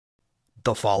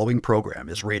The following program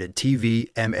is rated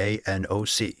TV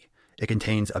MANOC. It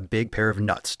contains a big pair of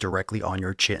nuts directly on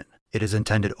your chin. It is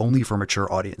intended only for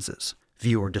mature audiences.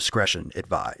 Viewer discretion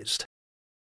advised.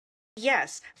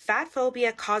 Yes, fat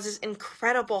phobia causes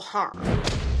incredible harm.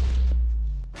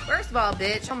 First of all,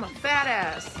 bitch, I'm a fat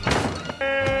ass.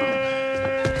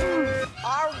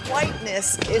 Our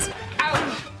whiteness is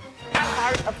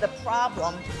part of the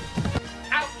problem.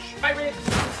 Ouch, my ribs.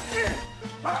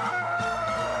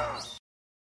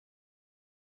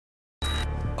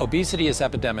 Obesity is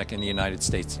epidemic in the United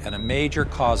States and a major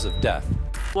cause of death.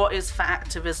 What is fat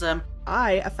activism?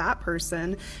 I, a fat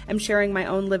person, am sharing my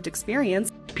own lived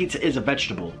experience. Pizza is a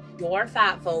vegetable. Your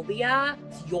fat phobia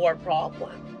is your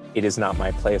problem. It is not my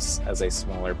place as a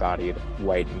smaller-bodied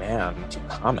white man to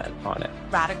comment on it.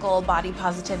 Radical body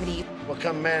positivity. What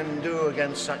can men do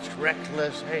against such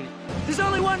reckless hate? There's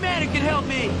only one man who can help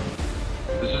me.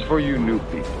 This is for you new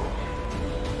people.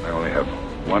 I only have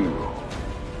one rule.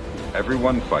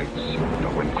 Everyone fights,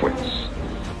 no one quits.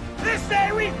 This day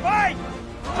we fight!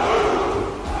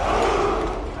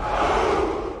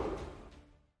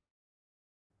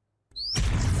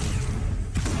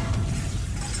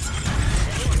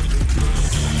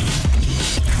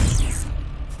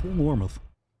 Warmouth.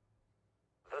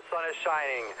 The sun is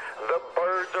shining, the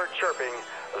birds are chirping,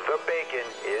 the bacon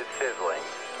is sizzling.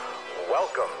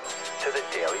 Welcome to the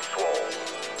Daily Swole.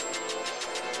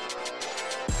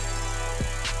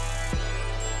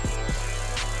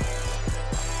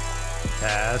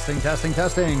 Testing. Testing,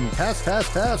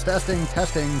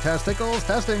 testicles.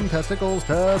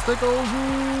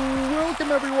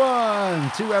 Welcome,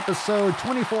 everyone, to episode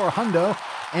 24 hundo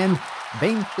and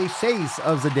 26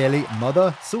 of the Daily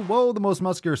Mother Swole, the most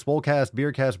muscular swolecast,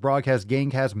 beercast, broadcast,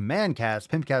 gamecast, mancast,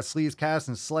 pimpcast, sleazecast,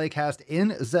 and slaycast in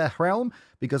the realm.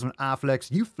 Because when I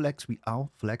flex, you flex, we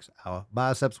all flex our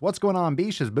biceps. What's going on,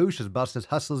 beaches, booshes, busters,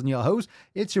 hustlers, and your host?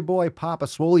 It's your boy, Papa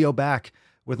Swolio, back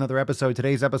with another episode.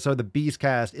 Today's episode, the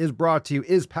Beastcast, is brought to you,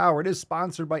 is powered, is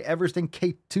sponsored by Everesting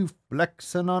K2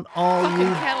 flexing on all fucking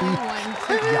you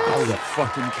Catalina The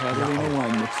fucking Catalina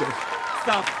wine mixer.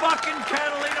 The fucking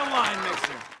Catalina wine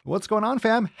mixer. What's going on,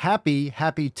 fam? Happy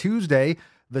Tuesday,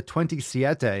 the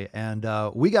 27,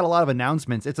 and we got a lot of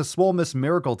announcements. It's a Swole Miss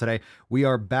Miracle today. We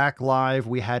are back live.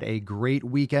 We had a great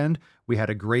weekend. We had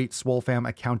a great Swole Fam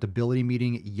accountability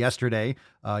meeting yesterday.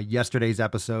 Yesterday's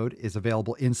episode is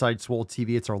available inside Swole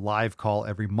TV. It's our live call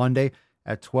every Monday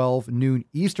at 12 noon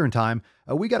Eastern time.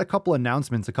 We got a couple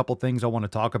announcements, a couple things I want to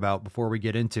talk about before we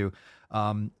get into.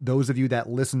 Those of you that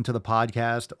listen to the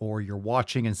podcast or you're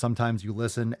watching and sometimes you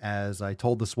listen, as I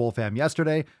told the Swole Fam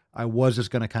yesterday, I was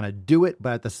just going to kind of do it,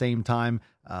 but at the same time,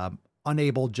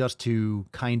 unable just to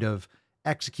kind of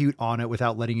execute on it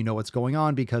without letting you know what's going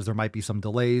on because there might be some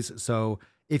delays. So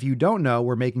if you don't know,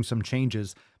 we're making some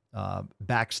changes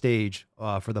backstage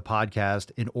for the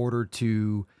podcast in order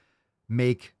to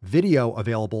make video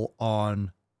available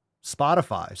on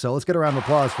Spotify. So let's get a round of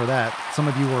applause for that. Some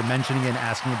of you were mentioning and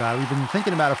asking about it. We've been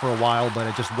thinking about it for a while, but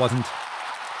it just wasn't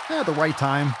at the right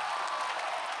time.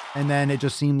 And then it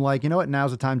just seemed like, you know what,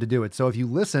 now's the time to do it. So if you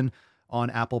listen on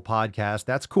Apple Podcasts,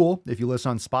 that's cool. If you listen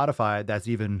on Spotify, that's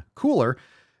even cooler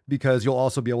because you'll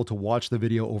also be able to watch the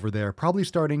video over there, probably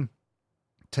starting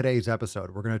today's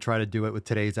episode. We're going to try to do it with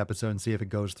today's episode and see if it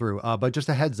goes through. But just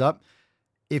a heads up,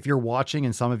 if you're watching,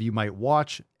 and some of you might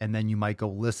watch and then you might go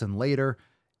listen later,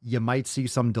 you might see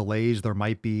some delays. There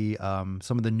might be some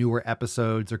of the newer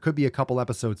episodes. There could be a couple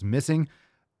episodes missing,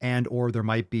 and or there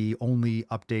might be only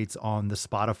updates on the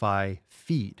Spotify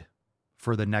feed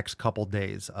for the next couple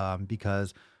days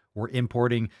because we're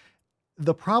importing.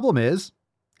 The problem is,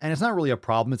 and it's not really a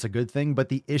problem, it's a good thing, but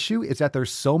the issue is that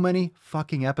there's so many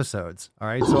fucking episodes. All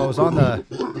right. So I was on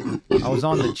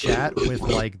the chat with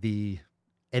like the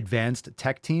advanced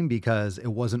tech team because it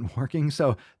wasn't working.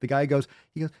 So the guy goes,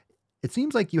 it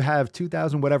seems like you have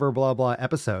 2,000 whatever, blah, blah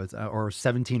episodes or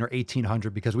 17 or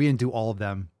 1,800 because we didn't do all of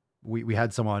them. We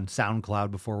had some on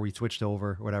SoundCloud before we switched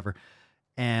over or whatever.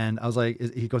 And I was like,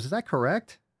 he goes, is that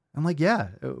correct? I'm like, yeah,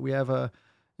 we have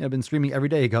been streaming every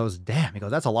day. He goes, damn, he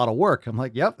goes, that's a lot of work. I'm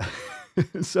like, yep.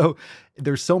 So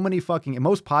there's so many and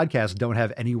most podcasts don't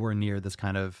have anywhere near this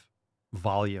kind of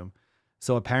volume.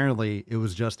 So apparently it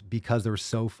was just because there were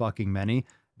so fucking many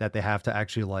that they have to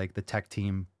actually, like, the tech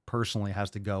team personally has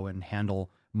to go and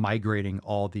handle migrating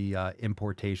all the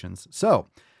importations. So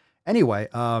anyway,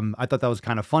 I thought that was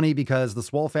kind of funny because the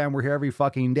Swole Fam were here every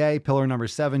fucking day. Pillar number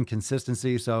 7,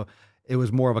 consistency. So it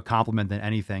was more of a compliment than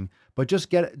anything. But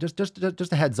just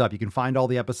a heads up. You can find all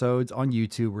the episodes on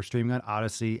YouTube. We're streaming on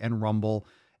Odyssey and Rumble,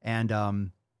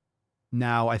 and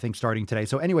now I think starting today.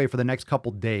 So anyway, for the next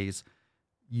couple days,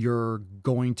 you're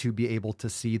going to be able to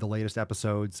see the latest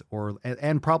episodes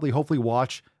and probably hopefully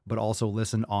watch, but also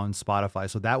listen on Spotify.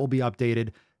 So that will be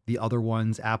updated. The other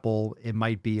ones, Apple, it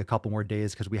might be a couple more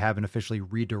days because we haven't officially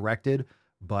redirected,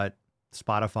 but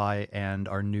Spotify and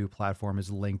our new platform is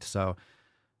linked. So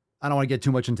I don't want to get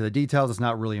too much into the details. It's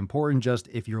not really important. Just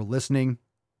if you're listening,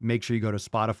 make sure you go to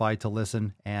Spotify to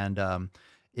listen. And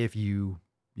if you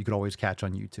could always catch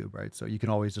on YouTube, right? So you can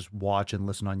always just watch and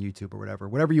listen on YouTube or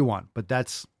whatever you want. But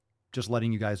that's just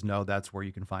letting you guys know that's where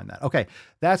you can find that. Okay,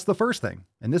 that's the first thing.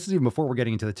 And this is even before we're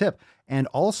getting into the tip. And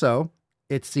also,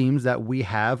 it seems that we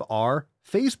have our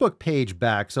Facebook page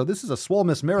back. So this is a Swole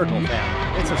Miss Miracle,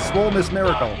 fam. It's a Swole Miss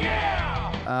Miracle.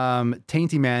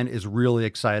 Tainty Man is really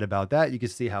excited about that. You can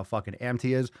see how fucking amped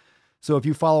he is. So if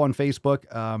you follow on Facebook,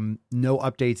 no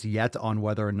updates yet on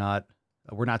whether or not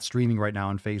we're not streaming right now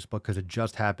on Facebook because it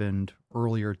just happened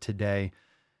earlier today.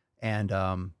 And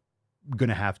going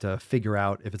to have to figure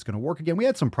out if it's going to work again. We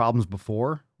had some problems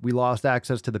before we lost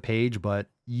access to the page, but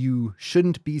you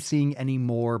shouldn't be seeing any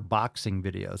more boxing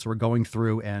videos. So we're going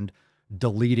through and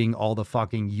deleting all the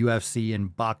fucking UFC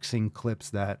and boxing clips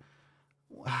that,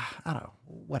 I don't know,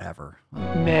 whatever.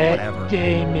 Whatever.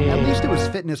 At least it was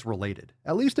fitness related.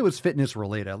 At least it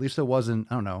wasn't,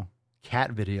 I don't know,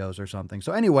 cat videos or something.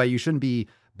 So anyway, you shouldn't be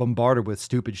bombarded with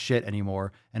stupid shit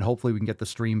anymore. And hopefully we can get the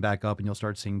stream back up and you'll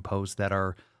start seeing posts that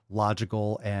are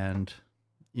logical and,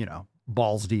 you know,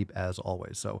 balls deep as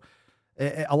always. So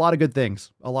a lot of good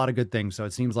things, So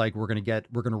it seems like we're going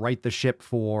to right the ship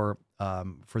for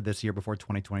this year before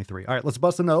 2023. All right, let's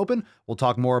bust them open. We'll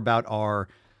talk more about our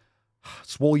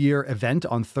Swole Year event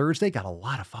on Thursday. Got a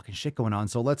lot of fucking shit going on.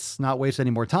 So let's not waste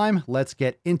any more time. Let's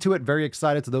get into it. Very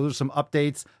excited. So those are some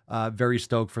updates. Very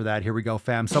stoked for that. Here we go,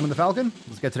 fam. Summon the Falcon.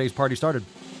 Let's get today's party started.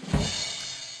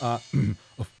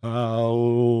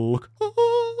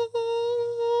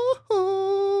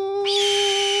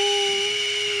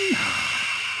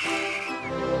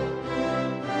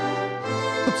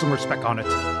 Put some respect on it.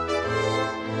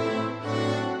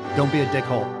 Don't be a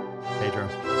dickhole, Pedro.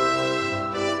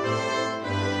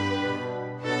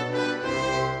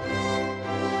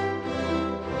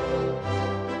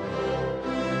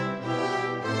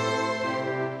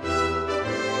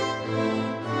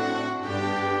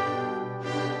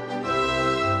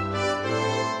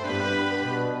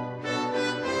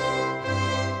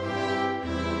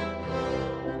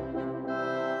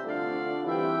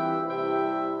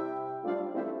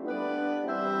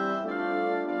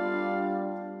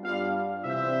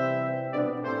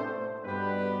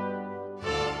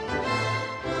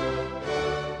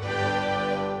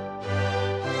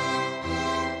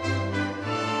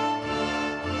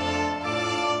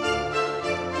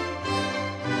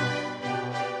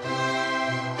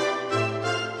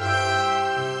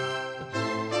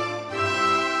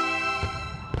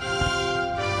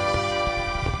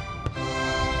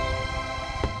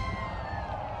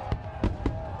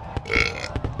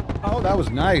 Oh, that was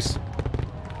nice.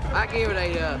 I give it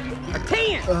a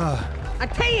 10. A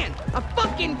 10. A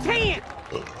fucking 10.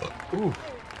 Ooh.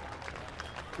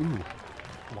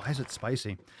 Why is it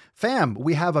spicy? Fam,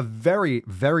 we have a very,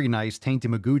 very nice Tainty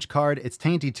Magooch card. It's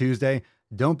Tainty Tuesday.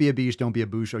 Don't be a beach, don't be a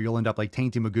boosh, or you'll end up like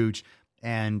Tainty Magooch.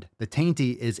 And the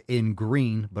Tainty is in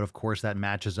green, but of course that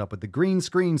matches up with the green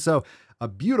screen. So a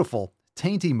beautiful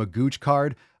Tainty Magooch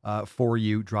card for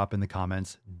you. Drop in the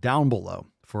comments down below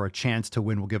for a chance to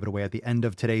win. We'll give it away at the end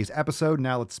of today's episode.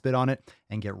 Now let's spit on it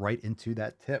and get right into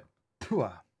that tip.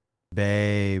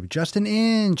 Babe, just an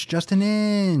inch.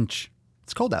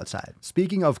 It's cold outside.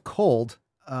 Speaking of cold,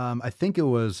 I think it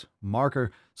was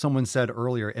Marker. Someone said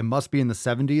earlier, it must be in the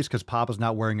 70s because Papa's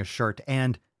not wearing a shirt.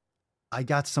 And I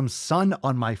got some sun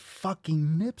on my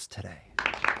fucking nips today.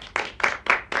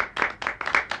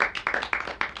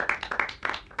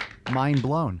 Mind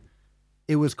blown.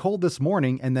 It was cold this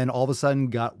morning and then all of a sudden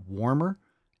got warmer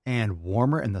and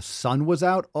the sun was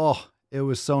out. Oh, it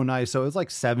was so nice. So it was like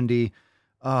 70.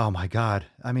 Oh my God.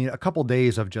 I mean, a couple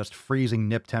days of just freezing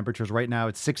nip temperatures. Right now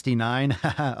it's 69.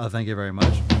 Oh, thank you very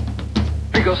much.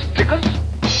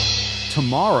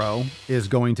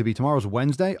 Tomorrow's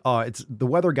Wednesday. The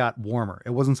weather got warmer.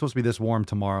 It wasn't supposed to be this warm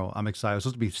tomorrow. I'm excited. It was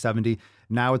supposed to be 70.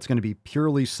 Now it's going to be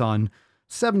purely sun.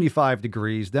 75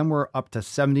 degrees. Then we're up to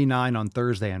 79 on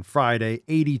Thursday and Friday.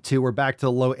 82. We're back to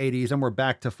the low 80s. And we're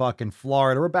back to fucking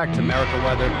Florida. We're back to America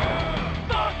weather.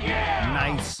 Fuck yeah!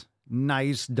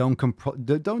 Nice. Don't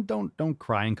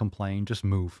cry and complain. Just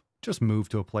move. Just move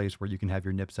to a place where you can have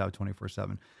your nips out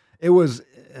 24/7. It was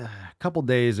a couple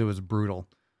days. It was brutal.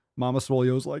 Mama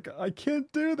Swolio's like, I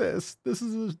can't do this. This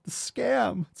is a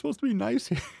scam. It's supposed to be nice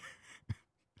here.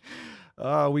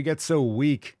 We get so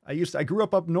weak. I grew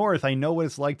up north. I know what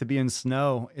it's like to be in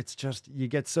snow. It's just, you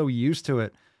get so used to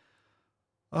it.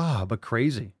 But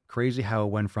crazy how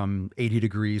it went from 80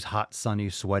 degrees, hot, sunny,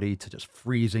 sweaty, to just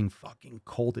freezing, fucking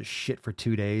cold as shit for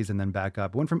 2 days and then back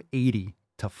up. It went from 80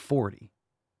 to 40.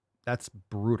 That's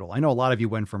brutal. I know a lot of you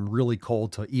went from really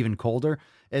cold to even colder.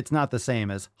 It's not the same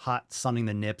as hot, sunning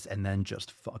the nips, and then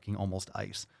just fucking almost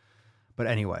ice. But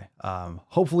anyway,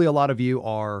 hopefully a lot of you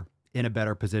are in a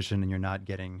better position and you're not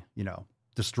getting,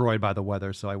 destroyed by the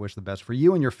weather. So I wish the best for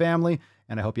you and your family.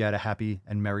 And I hope you had a happy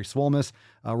and merry Swolmas.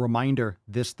 A reminder,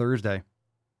 this Thursday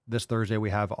we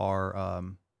have our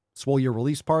Swole Year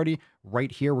release party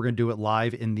right here. We're going to do it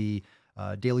live in the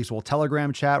Daily Swole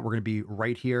Telegram chat. We're going to be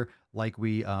right here like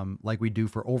we do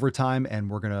for overtime. And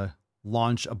we're going to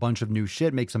launch a bunch of new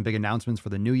shit, make some big announcements for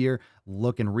the new year,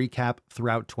 look and recap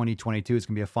throughout 2022. It's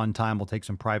going to be a fun time. We'll take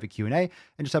some private Q&A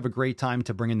and just have a great time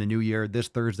to bring in the new year. This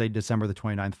Thursday, December the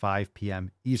 29th, 5 p.m.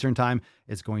 Eastern time.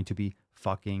 It's going to be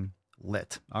fucking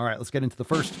lit. All right, let's get into the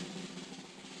first.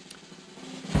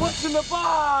 What's in the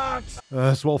box?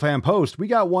 Swole Fan Post. We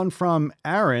got one from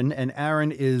Aaron, and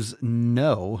Aaron is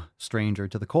no stranger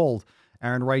to the cold.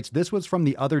 Aaron writes, this was from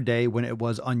the other day when it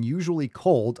was unusually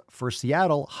cold for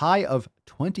Seattle, high of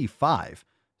 25.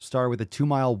 Started with a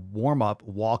 2-mile warm-up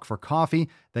walk for coffee,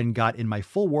 then got in my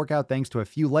full workout thanks to a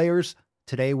few layers.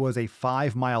 Today was a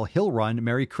 5-mile hill run.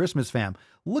 Merry Christmas, fam.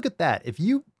 Look at that.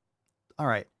 All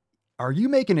right. Are you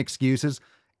making excuses?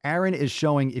 Aaron is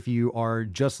showing, if you are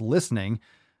just listening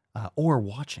or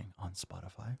watching on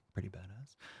Spotify, pretty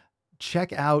badass.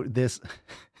 Check out this...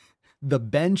 the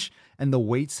bench and the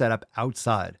weight setup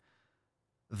outside.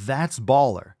 That's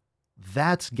baller.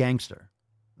 That's gangster.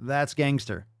 That's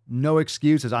gangster. No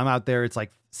excuses. I'm out there. It's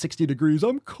like 60 degrees.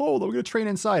 I'm cold. I'm going to train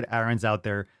inside. Aaron's out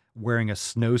there wearing a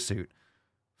snowsuit,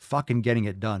 fucking getting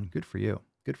it done. Good for you.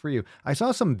 Good for you. I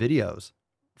saw some videos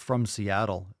from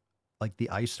Seattle, like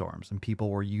the ice storms, and people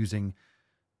were using,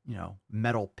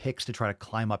 metal picks to try to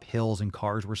climb up hills and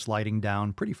cars were sliding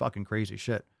down. Pretty fucking crazy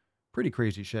shit. Pretty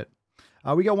crazy shit.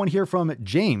 We got one here from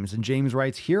James, and James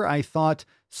writes, here I thought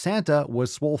Santa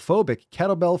was swole-phobic.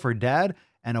 Kettlebell for dad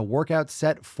and a workout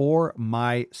set for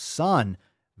my son.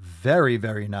 Very,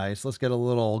 very nice. Let's get a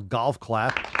little golf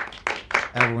clap.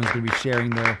 Everyone's going to be sharing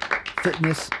their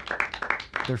fitness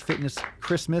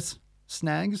Christmas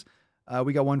snags.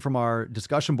 We got one from our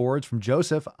discussion boards from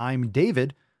Joseph. I'm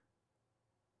David.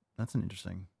 That's an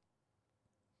interesting...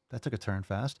 That took a turn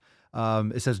fast.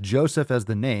 It says Joseph as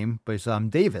the name, but it's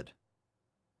David.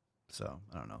 So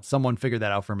I don't know. Someone figured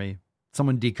that out for me.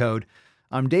 Someone decode.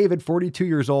 I'm David, 42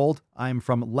 years old. I'm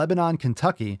from Lebanon,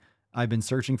 Kentucky. I've been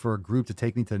searching for a group to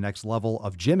take me to the next level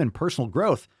of gym and personal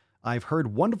growth. I've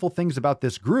heard wonderful things about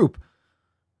this group.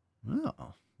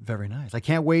 Oh, very nice. I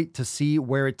can't wait to see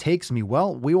where it takes me.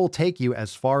 Well, we will take you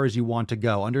as far as you want to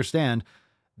go. Understand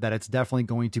that it's definitely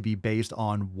going to be based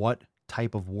on what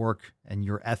type of work and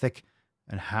your ethic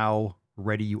and how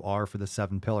ready you are for the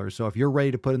 7 pillars. So if you're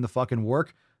ready to put in the fucking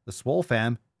work, the Swole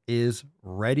Fam is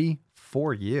ready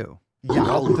for you. Yeah.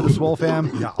 Welcome to the Swole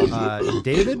Fam.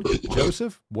 David,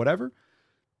 Joseph, whatever.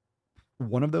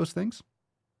 One of those things.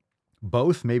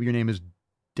 Both. Maybe your name is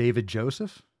David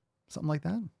Joseph. Something like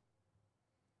that.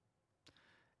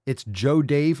 It's Joe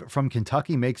Dave from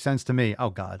Kentucky. Makes sense to me.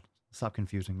 Oh, God. Stop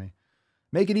confusing me.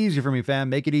 Make it easy for me, fam.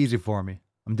 Make it easy for me.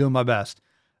 I'm doing my best.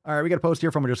 All right, we got a post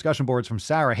here from our discussion boards from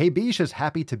Sarah. Hey, Beesh is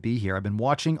happy to be here. I've been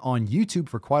watching on YouTube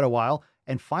for quite a while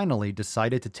and finally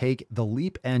decided to take the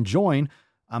leap and join.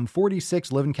 I'm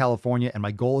 46, live in California, and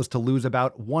my goal is to lose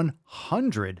about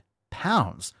 100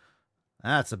 pounds.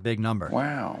 That's a big number.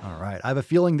 Wow. All right. I have a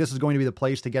feeling this is going to be the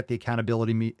place to get the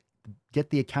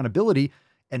accountability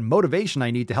and motivation I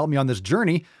need to help me on this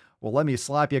journey. Well, let me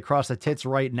slap you across the tits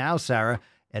right now, Sarah.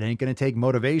 It ain't going to take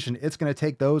motivation. It's going to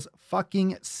take those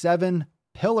fucking 7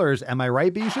 pillars. Am I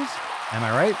right, Beaches? Am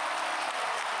I right?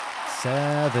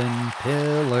 7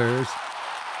 pillars.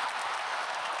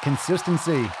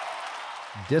 Consistency,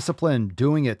 discipline,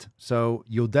 doing it. So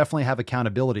you'll definitely have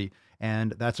accountability.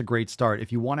 And that's a great start.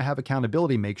 If you want to have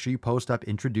accountability, make sure you post up,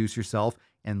 introduce yourself,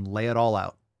 and lay it all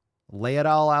out. Lay it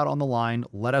all out on the line.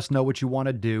 Let us know what you want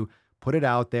to do. Put it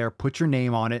out there. Put your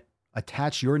name on it.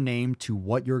 Attach your name to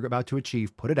what you're about to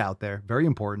achieve. Put it out there. Very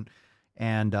important.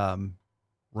 And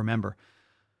remember,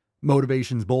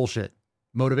 motivation's bullshit.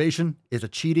 Motivation is a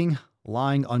cheating,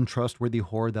 lying, untrustworthy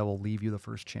whore that will leave you the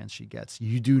first chance she gets.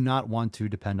 You do not want to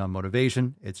depend on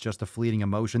motivation. It's just a fleeting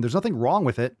emotion. There's nothing wrong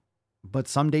with it, but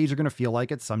some days you're going to feel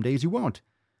like it. Some days you won't.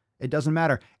 It doesn't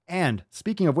matter. And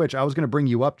speaking of which, I was going to bring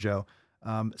you up, Joe.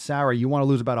 Sarah, you want to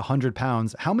lose about 100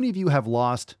 pounds. How many of you have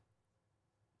lost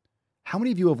how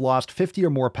many of you have lost 50 or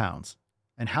more pounds?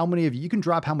 And how many of you can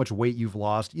drop how much weight you've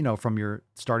lost, from your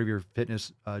start of your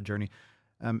fitness journey.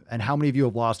 And how many of you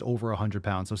have lost over 100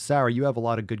 pounds? So Sarah, you have a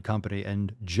lot of good company.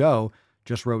 And Joe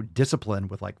just wrote discipline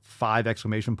with like 5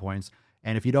 exclamation points.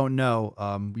 And if you don't know,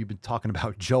 we've been talking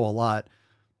about Joe a lot.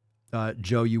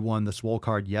 Joe, you won the Swole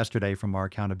card yesterday from our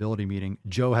accountability meeting.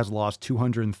 Joe has lost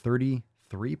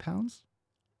 233 pounds,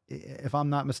 if I'm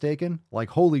not mistaken. Like,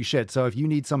 holy shit. So if you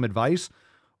need some advice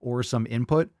or some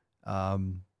input,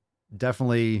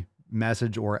 definitely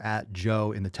message or at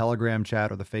Joe in the Telegram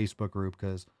chat or the Facebook group,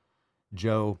 because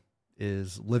Joe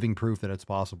is living proof that it's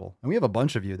possible. And we have a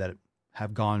bunch of you that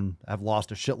have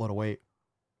lost a shitload of weight.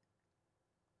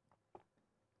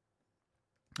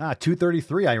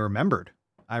 233. I remembered.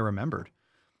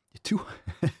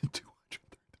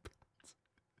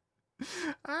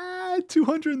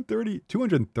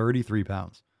 233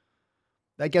 pounds.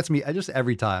 That gets me just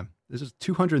every time. This is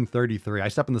 233. I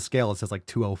step on the scale. It says like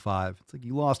 205. It's like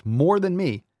you lost more than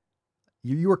me.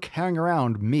 You were carrying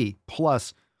around me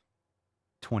plus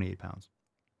 28 pounds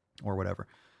or whatever.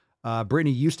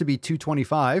 Brittany used to be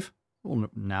 225. Well,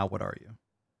 now what are you?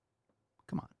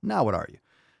 Come on. Now what are you?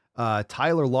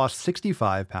 Tyler lost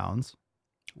 65 pounds.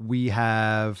 We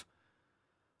have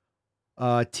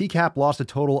TCAP lost a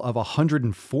total of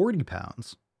 140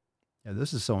 pounds. Yeah,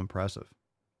 this is so impressive.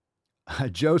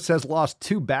 Joe says lost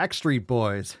 2 Backstreet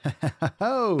Boys.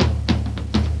 Oh.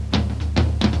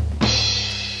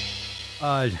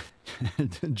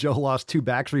 Joe lost 2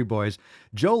 Backstreet Boys.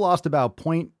 Joe lost about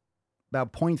 0.3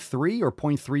 or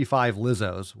 0.35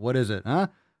 Lizzos. What is it, huh?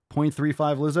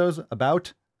 0.35 Lizzos?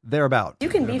 About? Thereabout. You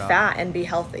can be fat and be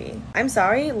healthy. I'm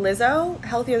sorry, Lizzo,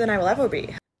 healthier than I will ever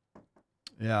be.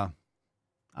 Yeah.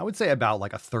 I would say about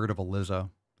like a third of a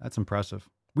Lizzo. That's impressive.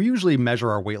 We usually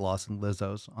measure our weight loss in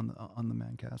Lizzos on the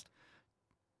Mancast.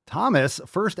 Thomas,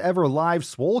 first ever live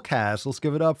Swolecast. Let's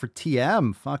give it up for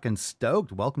TM. Fucking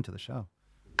stoked. Welcome to the show.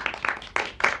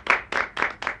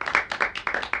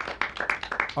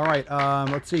 All right.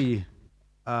 Let's see.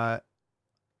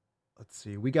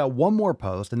 We got one more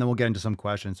post and then we'll get into some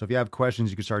questions. So if you have questions,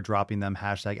 you can start dropping them.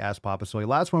 Hashtag AskPapaSoy.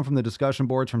 Last one from the discussion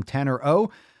boards from Tanner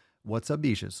O. What's up,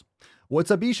 Beaches?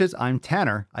 What's up, Beaches? I'm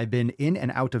Tanner. I've been in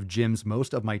and out of gyms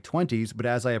most of my 20s, but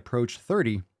as I approach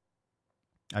 30,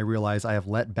 I realize I have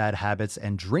let bad habits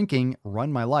and drinking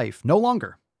run my life. No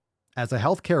longer. As a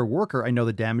healthcare worker, I know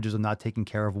the damages of not taking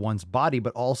care of one's body,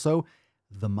 but also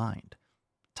the mind.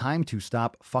 Time to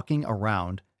stop fucking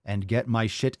around and get my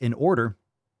shit in order.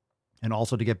 And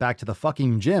also to get back to the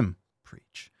fucking gym.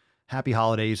 Preach. Happy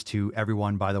holidays to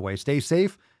everyone, by the way. Stay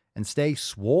safe and stay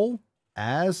swole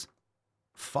as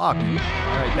fuck. All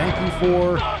right. Thank you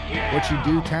for what you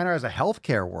do, Tanner, as a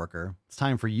healthcare worker. It's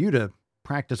time for you to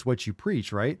practice what you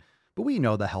preach, right? But we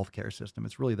know the healthcare system.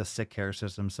 It's really the sick care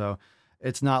system. So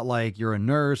it's not like you're a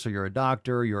nurse or you're a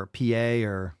doctor, you're a PA,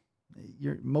 or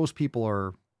most people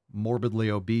are morbidly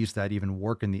obese that even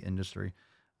work in the industry.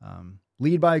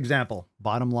 Lead by example.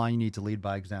 Bottom line, you need to lead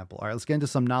by example. All right, let's get into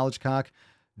some knowledge cock.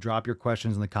 Drop your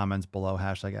questions in the comments below.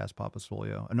 Hashtag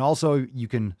AskPapaSolio. And also, you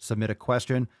can submit a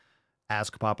question,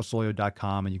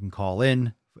 askpapasolio.com, and you can call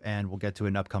in, and we'll get to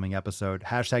an upcoming episode.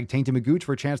 Hashtag Tainty Magooch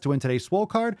for a chance to win today's Swole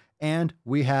card. And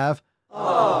we have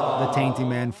the Tainty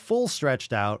Man full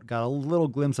stretched out. Got a little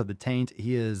glimpse of the taint.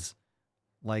 He is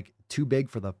like too big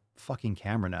for the fucking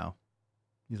camera now.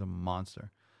 He's a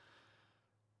monster.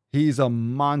 He's a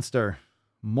monster.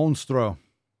 Monstro.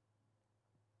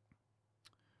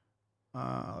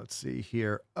 Let's see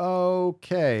here.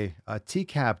 Okay.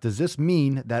 TCAP, does this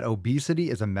mean that obesity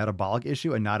is a metabolic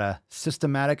issue and not a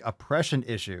systematic oppression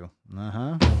issue?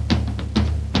 Uh-huh.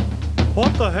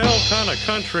 What the hell kind of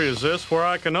country is this where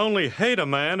I can only hate a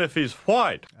man if he's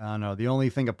white? I don't know. The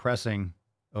only thing oppressing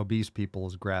obese people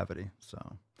is gravity.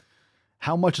 So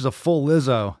how much is a full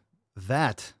Lizzo?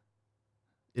 That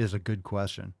is a good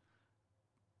question.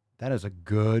 That is a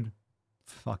good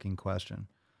fucking question.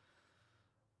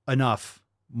 Enough.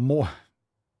 More.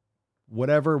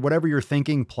 Whatever you're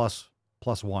thinking, plus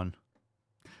one.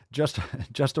 Just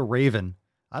a raven.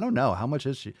 I don't know. How much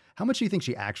is she? How much do you think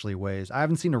she actually weighs? I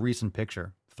haven't seen a recent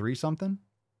picture. 3 something?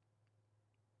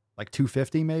 Like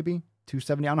 250 maybe?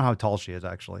 270? I don't know how tall she is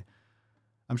actually.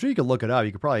 I'm sure you could look it up.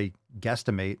 You could probably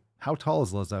guesstimate. How tall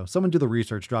is Lizzo? Someone do the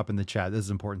research. Drop in the chat. This is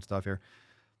important stuff here.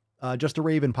 Just a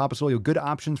Raven, Papasolio, good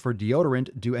options for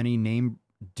deodorant. Do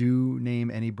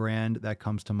name any brand that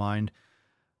comes to mind.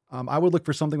 I would look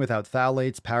for something without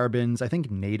phthalates, parabens. I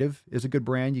think Native is a good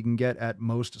brand you can get at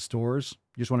most stores.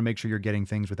 You just want to make sure you're getting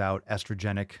things without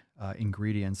estrogenic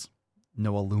ingredients.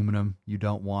 No aluminum. You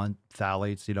don't want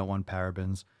phthalates. You don't want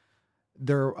parabens.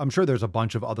 I'm sure there's a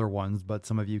bunch of other ones, but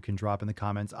some of you can drop in the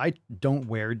comments. I don't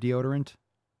wear deodorant.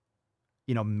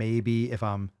 You know, maybe if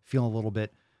I'm feeling a little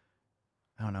bit,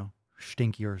 I don't know,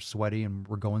 stinky or sweaty and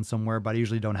we're going somewhere, but I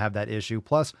usually don't have that issue.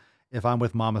 Plus, if I'm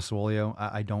with Mama Swolio,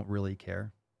 I don't really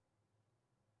care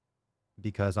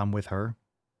because I'm with her.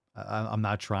 I'm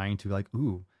not trying to like,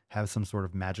 have some sort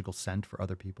of magical scent for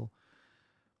other people.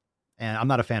 And I'm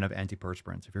not a fan of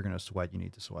antiperspirants. If you're going to sweat, you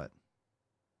need to sweat.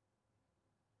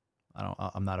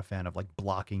 I'm not a fan of like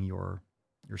blocking your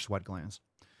sweat glands.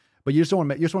 But you just want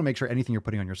to make sure anything you're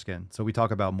putting on your skin. So we talk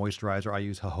about moisturizer. I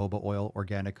use jojoba oil,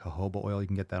 organic jojoba oil. You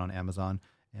can get that on Amazon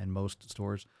and most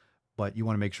stores. But you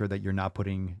want to make sure that you're not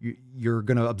putting, you're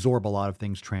going to absorb a lot of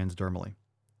things transdermally.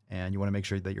 And you want to make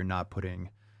sure that you're not putting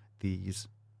these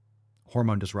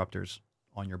hormone disruptors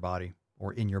on your body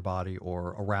or in your body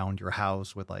or around your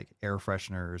house with like air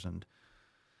fresheners and,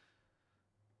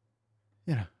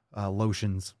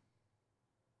 lotions,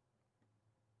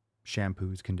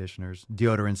 shampoos, conditioners,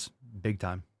 deodorants, big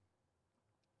time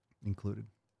included.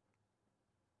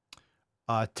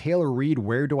 Taylor Reed,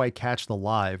 where do I catch the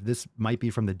live? This might be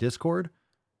from the Discord.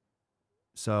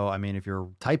 So, I mean, if you're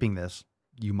typing this,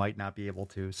 you might not be able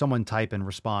to. Someone type and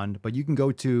respond, but you can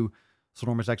go to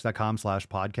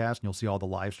SenormousX.com/podcast and you'll see all the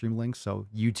live stream links. So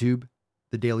YouTube,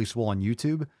 The Daily Swole on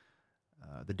YouTube,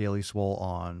 The Daily Swole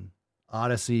on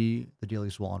Odyssey, The Daily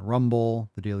Swole on Rumble,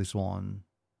 The Daily Swole on,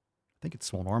 I think it's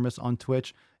Swolenormous on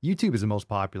Twitch. YouTube is the most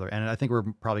popular, and I think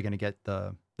we're probably going to get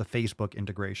the Facebook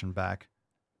integration back.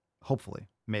 Hopefully,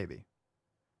 maybe.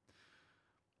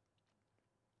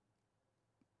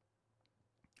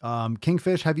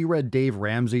 Kingfish, have you read Dave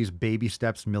Ramsey's Baby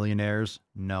Steps Millionaires?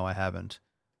 No, I haven't.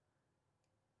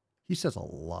 He says a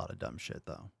lot of dumb shit,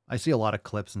 though. I see a lot of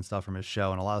clips and stuff from his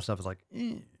show, and a lot of stuff is like,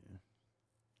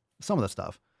 some of the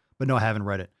stuff. But no, I haven't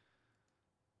read it.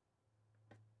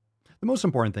 The most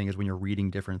important thing is when you're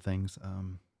reading different things,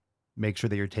 make sure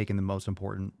that you're taking the most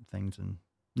important things, and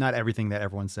not everything that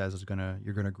everyone says is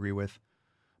you're gonna agree with,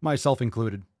 myself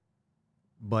included.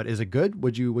 But is it good?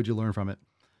 Would you learn from it?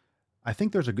 I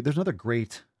think there's another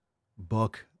great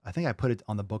book. I think I put it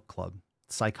on the book club.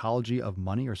 Psychology of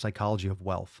Money or Psychology of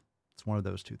Wealth. It's one of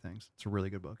those two things. It's a really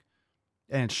good book,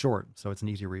 and it's short, so it's an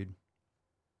easy read.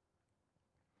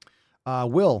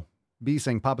 Will B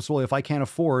saying, Papa Swoley, if I can't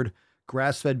afford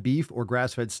grass-fed beef or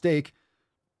grass-fed steak,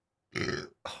 that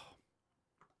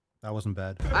wasn't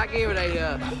bad. I give it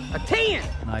a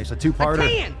 10. Nice, a two-parter. A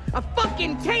 10, a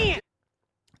fucking 10.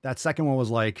 That second one was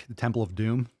like the Temple of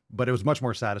Doom, but it was much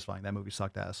more satisfying. That movie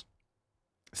sucked ass.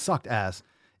 Sucked ass.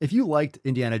 If you liked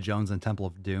Indiana Jones and Temple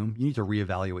of Doom, you need to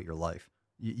reevaluate your life.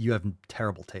 You have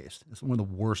terrible taste. It's one of the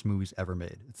worst movies ever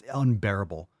made. It's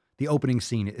unbearable. The opening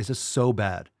scene is just so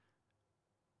bad.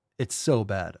 It's so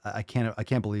bad. I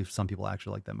can't believe some people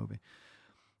actually like that movie.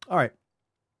 All right.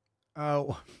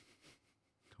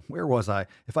 Where was I?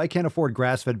 If I can't afford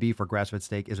grass-fed beef or grass-fed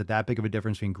steak, is it that big of a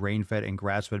difference between grain-fed and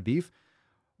grass-fed beef?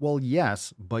 Well,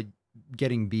 yes, but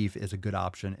getting beef is a good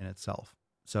option in itself.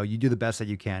 So you do the best that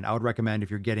you can. I would recommend if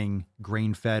you're getting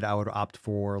grain-fed, I would opt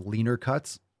for leaner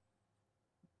cuts.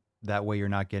 That way you're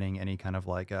not getting any kind of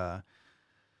like, you're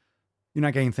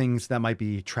not getting things that might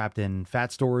be trapped in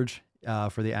fat storage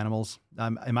for the animals.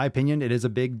 In my opinion, it is a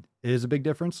big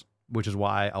difference, which is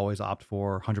why I always opt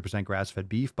for 100% grass-fed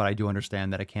beef, but I do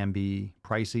understand that it can be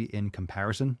pricey in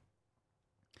comparison.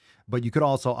 But you could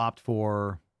also opt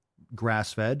for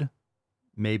grass-fed.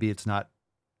 Maybe it's not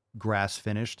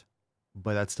grass-finished,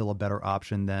 but that's still a better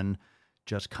option than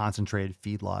just concentrated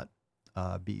feedlot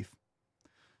beef.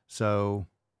 So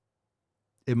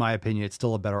in my opinion, it's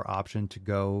still a better option to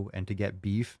go and to get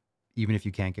beef, even if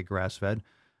you can't get grass-fed.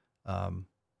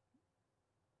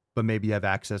 But maybe you have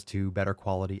access to better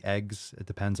quality eggs. It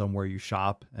depends on where you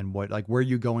shop and where are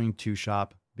you going to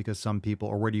shop, because some people,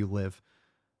 or where do you live?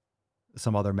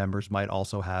 Some other members might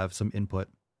also have some input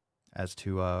as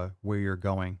to where you're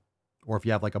going, or if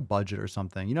you have like a budget or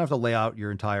something. You don't have to lay out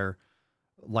your entire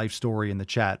life story in the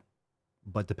chat,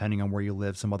 but depending on where you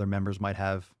live, some other members might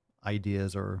have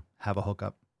ideas or have a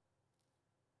hookup.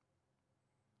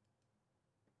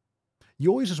 You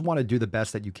always just want to do the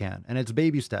best that you can. And it's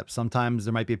baby steps. Sometimes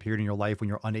there might be a period in your life when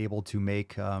you're unable to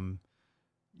make, to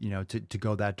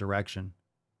go that direction.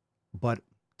 But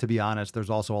to be honest, there's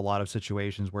also a lot of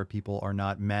situations where people are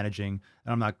not managing,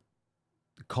 and I'm not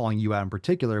calling you out in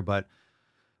particular, but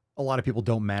a lot of people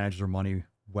don't manage their money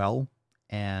well,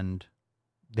 and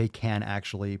they can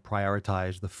actually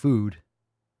prioritize the food,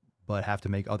 but have to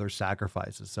make other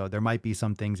sacrifices. So there might be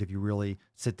some things, if you really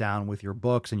sit down with your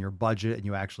books and your budget and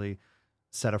you actually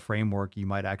set a framework, you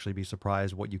might actually be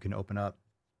surprised what you can open up.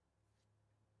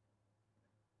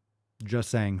 Just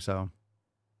saying. So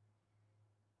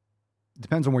it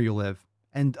depends on where you live.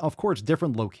 And of course,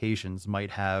 different locations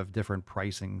might have different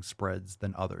pricing spreads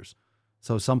than others.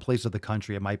 So some places of the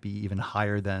country, it might be even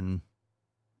higher than,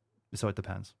 so it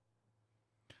depends.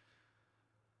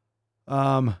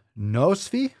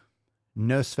 Nosfe,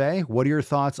 what are your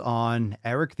thoughts on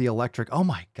Eric the Electric? Oh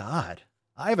my God.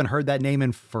 I haven't heard that name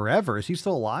in forever. Is he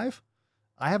still alive?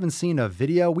 I haven't seen a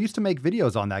video. We used to make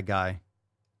videos on that guy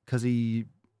because he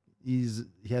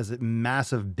has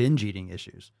massive binge eating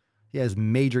issues. He has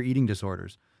major eating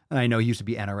disorders. And I know he used to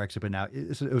be anorexic, but now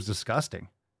it was disgusting.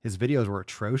 His videos were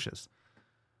atrocious.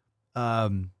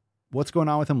 What's going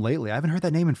on with him lately? I haven't heard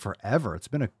that name in forever. It's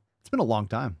been a long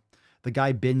time. The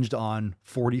guy binged on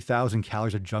 40,000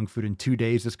 calories of junk food in 2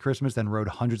 days this Christmas, then rode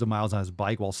hundreds of miles on his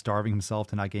bike while starving himself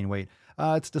to not gain weight.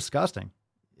 It's disgusting.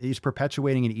 He's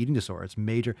perpetuating an eating disorder. It's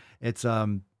major. It's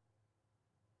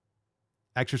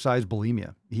exercise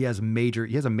bulimia. He has a major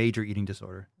eating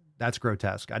disorder. That's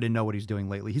grotesque. I didn't know what he's doing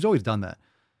lately. He's always done that.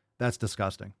 That's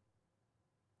disgusting.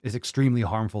 It's extremely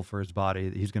harmful for his body.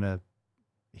 He's gonna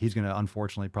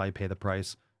unfortunately probably pay the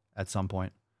price at some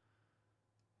point.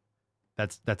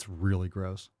 That's really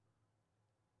gross.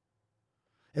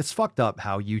 It's fucked up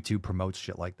how YouTube promotes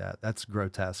shit like that. That's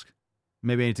grotesque.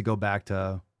 Maybe I need to go back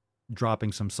to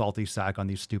dropping some salty sack on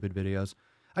these stupid videos.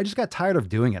 I just got tired of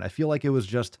doing it. I feel like it was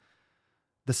just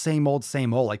the same old.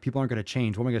 Like, people aren't going to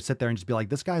change. What am I going to sit there and just be like,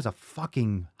 this guy's a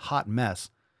fucking hot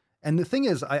mess? And the thing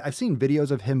is, I've seen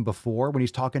videos of him before when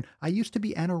he's talking, I used to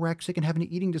be anorexic and have an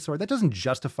eating disorder. That doesn't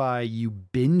justify you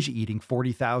binge eating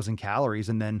 40,000 calories,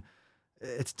 and then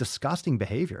it's disgusting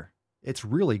behavior. It's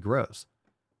really gross.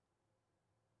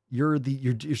 You're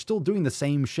still doing the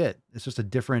same shit. It's just a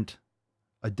different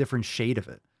shade of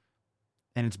it.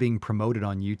 And it's being promoted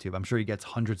on YouTube. I'm sure he gets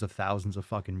hundreds of thousands of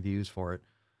fucking views for it.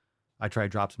 I try to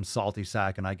drop some salty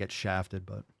sack and I get shafted,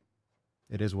 but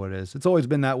it is what it is. It's always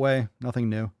been that way. Nothing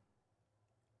new.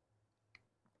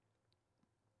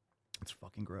 It's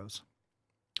fucking gross.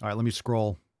 All right, let me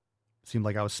scroll. Seemed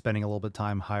like I was spending a little bit of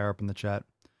time higher up in the chat.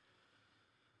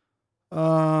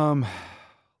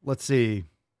 Let's see.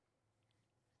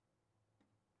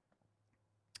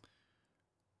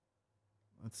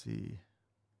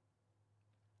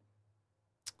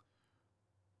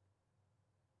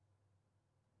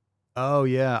 Oh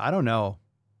yeah, I don't know.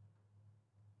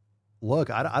 Look,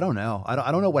 I don't know.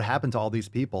 I don't know what happened to all these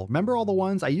people. Remember all the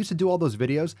ones I used to do all those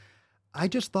videos? I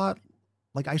just thought,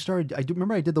 like, I do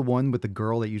remember I did the one with the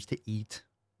girl that used to eat.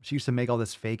 She used to make all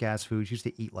this fake ass food. She used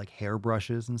to eat like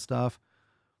hairbrushes and stuff.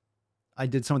 I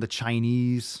did some of the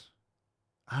Chinese,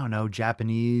 I don't know,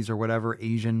 Japanese or whatever,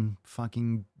 Asian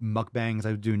fucking mukbangs.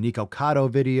 I would do Nico Kato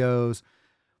videos.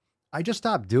 I just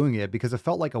stopped doing it because it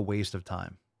felt like a waste of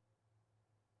time.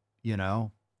 You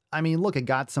know? I mean, look, it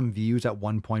got some views at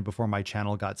one point before my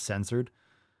channel got censored,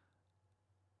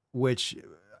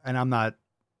 and I'm not,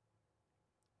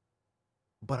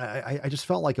 but I just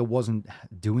felt like it wasn't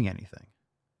doing anything,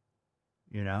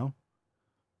 you know?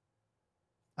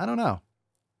 I don't know.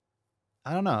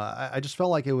 I just felt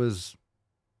like it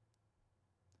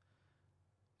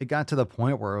got to the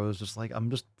point where it was just like, I'm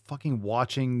just fucking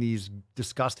watching these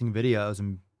disgusting videos,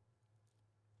 and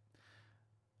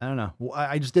I don't know.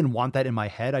 I just didn't want that in my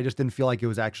head. I just didn't feel like it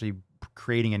was actually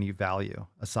creating any value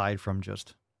aside from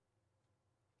just,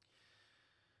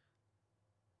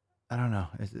 I don't know.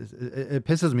 It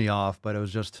pisses me off, but it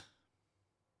was just,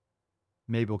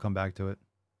 maybe we'll come back to it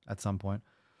at some point.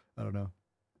 I don't know.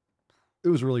 It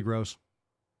was really gross.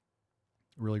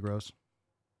 Really gross.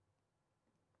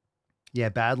 Yeah,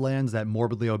 Badlands, that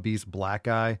morbidly obese black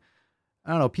guy. I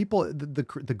don't know. People,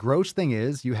 the gross thing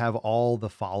is you have all the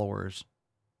followers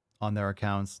on their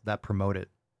accounts that promote it,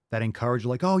 that encourage you,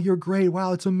 like, oh, you're great.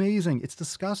 Wow, it's amazing. It's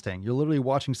disgusting. You're literally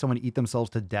watching someone eat themselves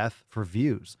to death for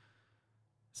views.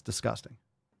 It's disgusting.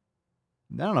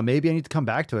 I don't know. Maybe I need to come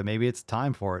back to it. Maybe it's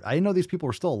time for it. I didn't know these people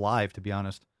were still alive, to be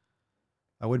honest.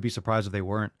 I wouldn't be surprised if they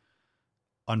weren't,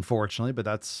 unfortunately, but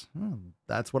that's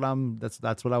what I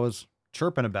was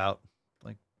chirping about.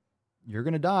 Like, you're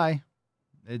going to die.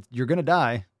 You're going to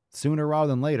die sooner rather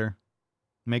than later.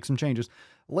 Make some changes.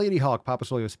 Lady Hawk, Papa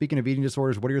Solio, speaking of eating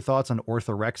disorders, what are your thoughts on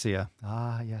orthorexia?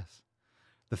 Ah, yes.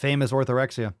 The famous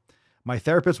orthorexia. My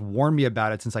therapist warned me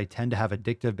about it since I tend to have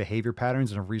addictive behavior patterns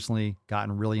and have recently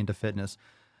gotten really into fitness.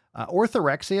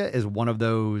 Orthorexia is one of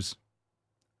those,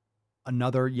 I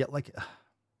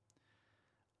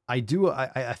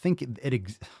think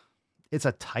it's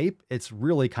a type. It's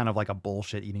really kind of like a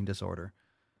bullshit eating disorder.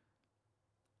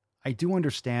 I do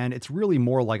understand. It's really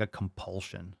more like a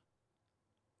compulsion.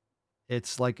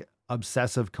 It's like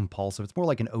obsessive compulsive. It's more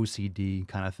like an OCD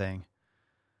kind of thing.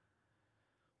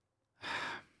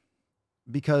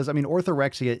 because I mean,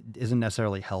 orthorexia isn't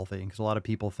necessarily healthy because a lot of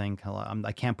people think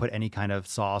I can't put any kind of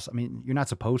sauce. I mean, you're not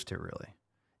supposed to really.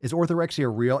 Is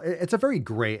orthorexia real? It's a very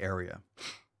gray area.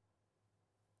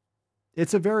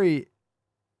 It's a very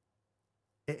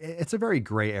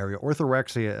gray area.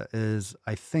 Orthorexia is,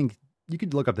 I think, you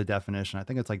could look up the definition. I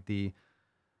think it's like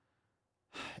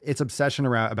it's obsession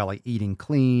about like eating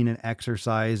clean and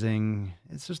exercising.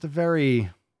 It's just a very,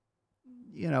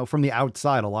 from the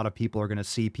outside, a lot of people are going to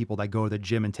see people that go to the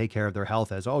gym and take care of their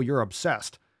health as, oh, you're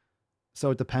obsessed.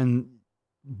 So it depends.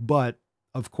 But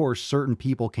of course, certain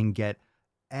people can get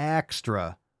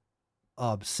extra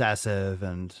obsessive.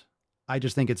 And I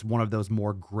just think it's one of those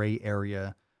more gray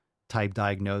area type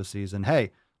diagnoses. And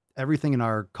hey, everything in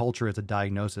our culture is a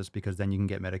diagnosis because then you can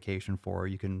get medication for,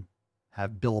 you can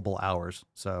have billable hours.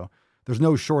 So there's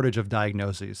no shortage of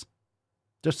diagnoses.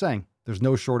 Just saying, there's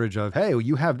no shortage of, hey,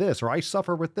 you have this, or I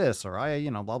suffer with this, or I,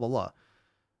 blah, blah, blah.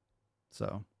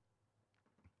 So,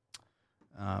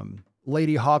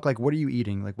 Lady Hawk, like, what are you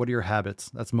eating? Like, what are your habits?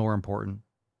 That's more important.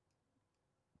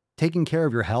 Taking care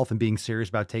of your health and being serious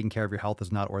about taking care of your health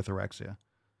is not orthorexia.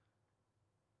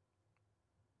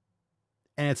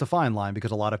 And it's a fine line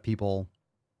because a lot of people,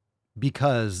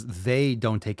 because they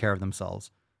don't take care of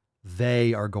themselves,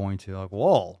 they are going to like,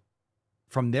 whoa,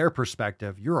 from their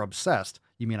perspective, you're obsessed.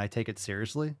 You mean I take it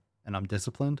seriously and I'm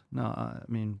disciplined? No, I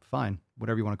mean, fine,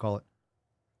 whatever you want to call it.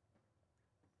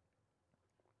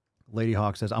 Lady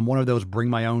Hawk says, I'm one of those bring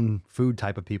my own food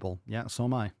type of people. Yeah, so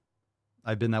am I.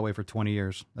 I've been that way for 20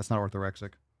 years. That's not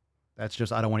orthorexic. That's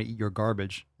just, I don't want to eat your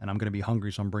garbage and I'm going to be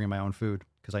hungry, so I'm bringing my own food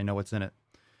because I know what's in it.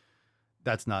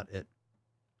 That's not it.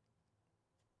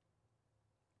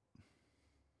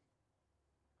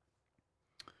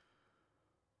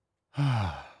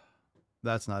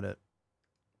 That's not it.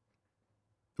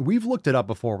 We've looked it up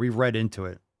before. We've read into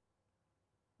it.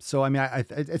 So, I mean,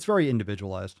 it's very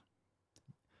individualized.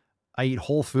 I eat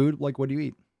whole food. Like, what do you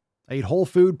eat? I eat whole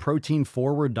food, protein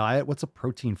forward diet. What's a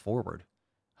protein forward?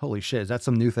 Holy shit. Is that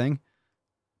some new thing?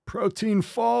 Protein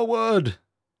forward.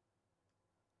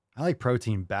 I like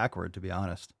protein backward, to be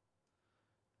honest. I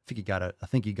think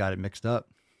you got it mixed up.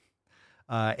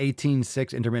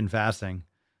 18-6 intermittent fasting.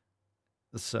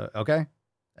 So, okay.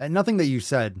 And nothing that you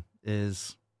said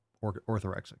is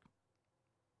orthorexic.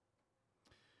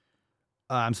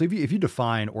 So if you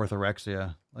define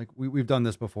orthorexia, like we've done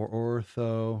this before,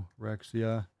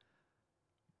 orthorexia.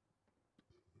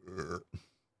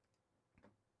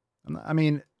 I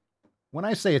mean, when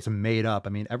I say it's made up, I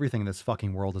mean, everything in this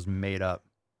fucking world is made up,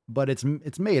 but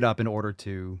it's made up in order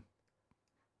to,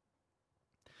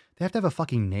 they have to have a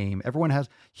fucking name.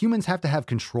 Humans have to have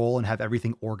control and have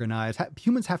everything organized.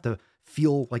 Humans have to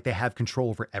feel like they have control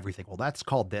over everything. Well, that's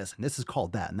called this and this is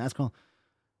called that and that's called.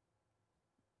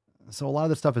 So a lot of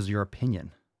this stuff is your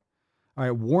opinion. All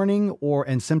right. Warning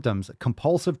and symptoms,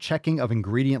 compulsive checking of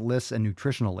ingredient lists and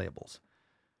nutritional labels.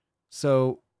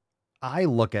 So I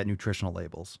look at nutritional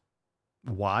labels.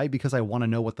 Why? Because I want to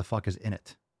know what the fuck is in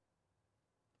it.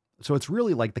 So it's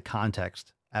really like the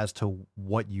context as to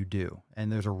what you do.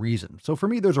 And there's a reason. So for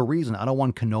me, there's a reason. I don't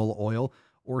want canola oil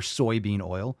or soybean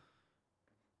oil.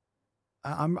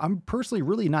 I'm personally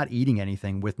really not eating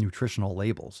anything with nutritional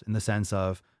labels in the sense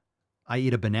of I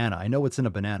eat a banana. I know what's in a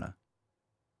banana.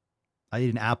 I eat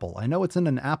an apple. I know what's in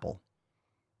an apple.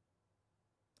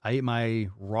 I eat my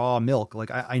raw milk.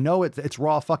 Like I know it's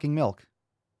raw fucking milk.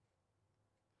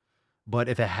 But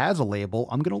if it has a label,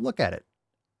 I'm going to look at it.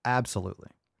 Absolutely.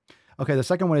 Okay. The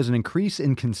second one is an increase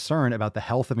in concern about the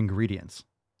health of ingredients.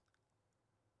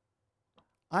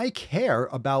 I care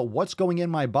about what's going in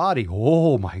my body.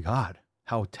 Oh my God.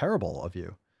 How terrible of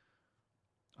you.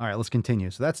 All right, let's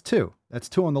continue. So that's two. That's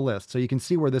two on the list. So you can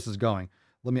see where this is going.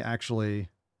 Let me actually.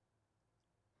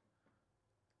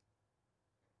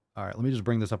 All right, let me just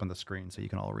bring this up on the screen so you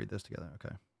can all read this together.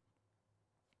 Okay.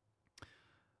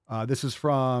 This is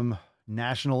from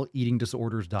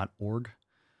nationaleatingdisorders.org.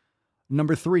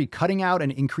 Number 3, cutting out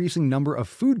an increasing number of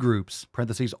food groups,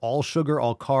 parentheses, all sugar,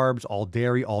 all carbs, all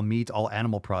dairy, all meat, all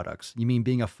animal products. You mean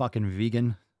being a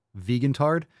fucking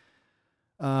vegan-tard?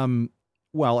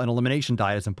 Well, an elimination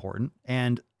diet is important.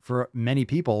 And for many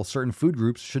people, certain food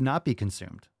groups should not be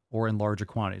consumed or in larger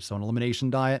quantities. So an elimination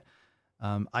diet,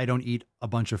 I don't eat a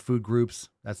bunch of food groups.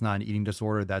 That's not an eating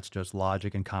disorder. That's just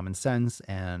logic and common sense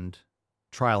and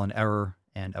trial and error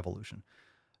and evolution.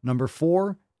 Number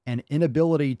 4, an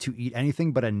inability to eat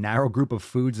anything but a narrow group of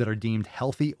foods that are deemed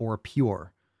healthy or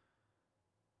pure.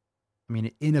 I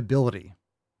mean, inability.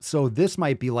 So this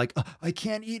might be like, I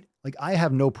can't eat. Like, I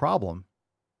have no problem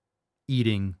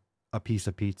eating a piece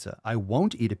of pizza. I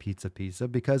won't eat a piece of pizza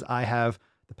because I have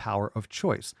the power of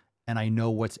choice. and I know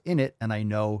what's in it, and I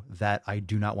know that I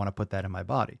do not want to put that in my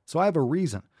body. So I have a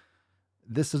reason.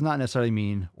 This does not necessarily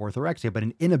mean orthorexia, but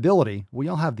an inability. We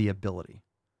all have the ability.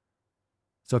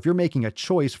 So if you're making a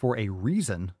choice for a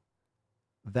reason,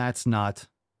 that's not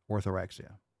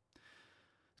orthorexia.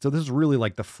 So this is really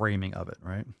like the framing of it,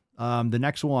 right? The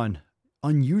next one,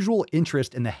 unusual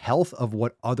interest in the health of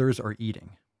what others are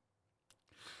eating.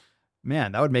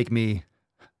 Man, that would make me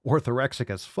orthorexic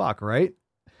as fuck, right?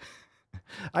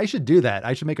 I should do that.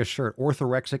 I should make a shirt,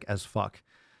 orthorexic as fuck.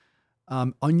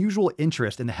 Unusual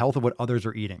interest in the health of what others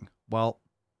are eating. Well,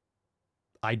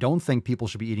 I don't think people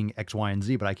should be eating X, Y, and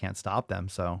Z, but I can't stop them.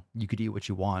 So you could eat what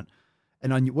you want.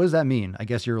 And what does that mean? I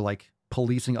guess you're like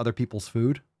policing other people's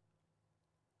food.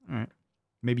 All right.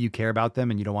 Maybe you care about them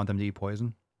and you don't want them to eat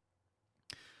poison.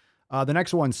 The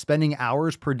next one, spending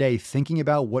hours per day thinking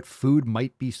about what food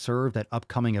might be served at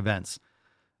upcoming events.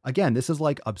 Again, this is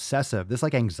like obsessive. This is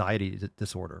like anxiety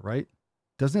disorder, right?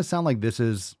 Doesn't it sound like this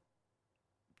is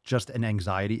just an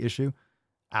anxiety issue?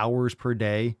 Hours per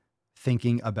day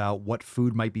thinking about what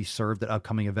food might be served at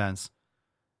upcoming events.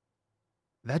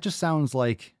 That just sounds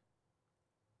like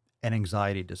an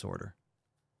anxiety disorder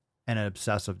and an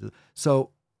obsessive.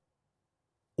 So,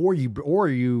 or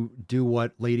you do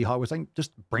what Lady Hawk was saying,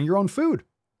 just bring your own food.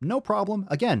 No problem.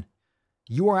 Again,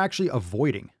 you are actually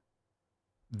avoiding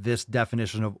this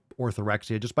definition of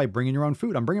orthorexia just by bringing your own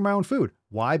food. I'm bringing my own food.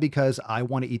 Why? Because I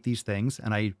want to eat these things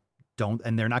and I don't,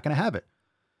 and they're not going to have it.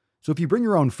 So if you bring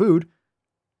your own food,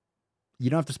 you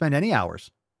don't have to spend any hours.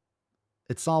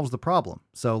 It solves the problem.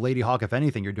 So Lady Hawk, if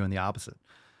anything, you're doing the opposite.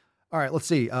 All right, let's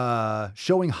see.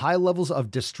 Showing high levels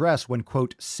of distress when,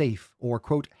 quote, safe or,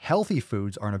 quote, healthy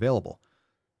foods aren't available.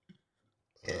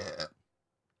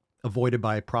 Avoided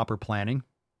by proper planning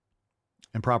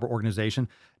and proper organization.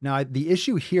 Now, the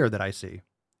issue here that I see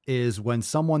is when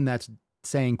someone that's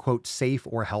saying, quote, safe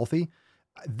or healthy,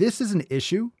 this is an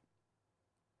issue.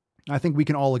 I think we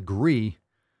can all agree,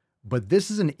 but this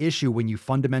is an issue when you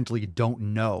fundamentally don't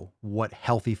know what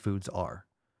healthy foods are.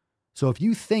 So if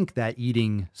you think that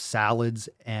eating salads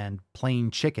and plain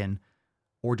chicken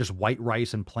or just white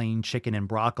rice and plain chicken and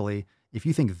broccoli, if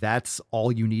you think that's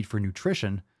all you need for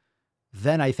nutrition,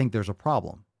 then I think there's a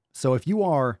problem. So if you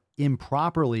are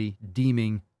improperly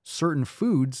deeming certain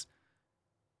foods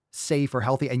safe or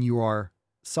healthy and you are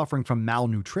suffering from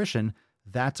malnutrition,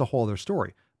 that's a whole other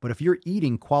story. But if you're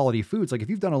eating quality foods, like if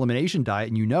you've done an elimination diet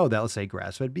and you know that, let's say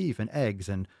grass-fed beef and eggs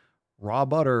and raw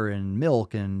butter and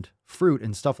milk and fruit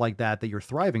and stuff like that you're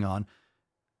thriving on.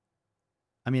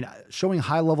 I mean, showing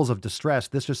high levels of distress,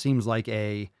 this just seems like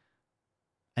an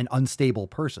unstable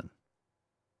person.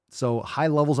 So high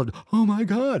levels of, oh my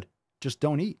God, just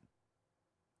don't eat.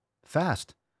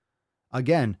 Fast.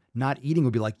 Again, not eating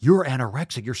would be like, you're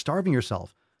anorexic, you're starving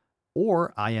yourself.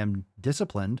 Or I am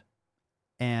disciplined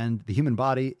and the human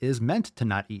body is meant to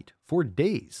not eat for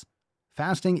days.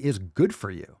 Fasting is good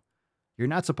for you. You're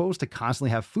not supposed to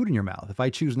constantly have food in your mouth. If I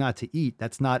choose not to eat,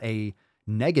 that's not a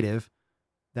negative.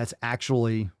 That's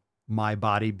actually my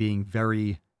body being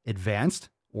very advanced,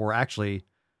 or actually,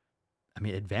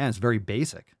 advanced, very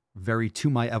basic, very to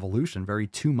my evolution, very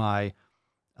to my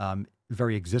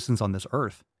very existence on this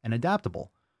earth, and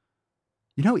adaptable.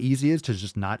 You know how easy it is to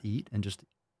just not eat and just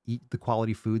eat the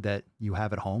quality food that you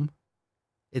have at home?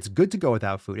 It's good to go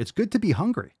without food. It's good to be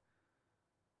hungry.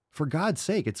 For God's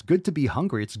sake, it's good to be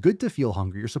hungry. It's good to feel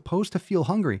hungry. You're supposed to feel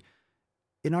hungry.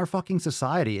 In our fucking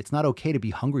society, it's not okay to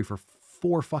be hungry for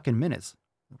 4 fucking minutes.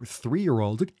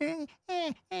 3-year-olds,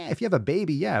 if you have a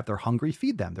baby, yeah, if they're hungry,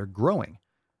 feed them. They're growing.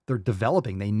 They're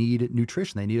developing. They need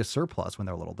nutrition. They need a surplus when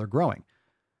they're little. They're growing.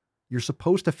 You're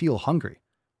supposed to feel hungry.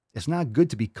 It's not good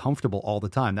to be comfortable all the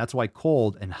time. That's why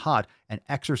cold and hot and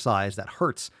exercise that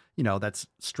hurts, that's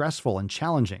stressful and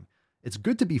challenging. It's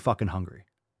good to be fucking hungry.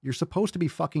 You're supposed to be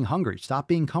fucking hungry. Stop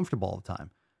being comfortable all the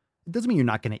time. It doesn't mean you're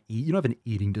not going to eat. You don't have an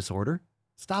eating disorder.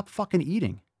 Stop fucking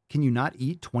eating. Can you not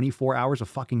eat 24 hours a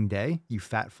fucking day, you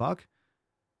fat fuck?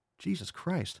 Jesus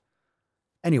Christ.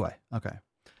 Anyway, okay.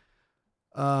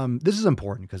 This is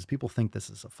important because people think this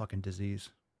is a fucking disease.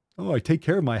 Oh, I take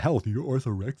care of my health. You're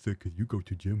orthorexic because you go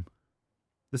to gym.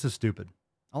 This is stupid.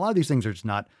 A lot of these things are just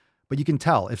not, but you can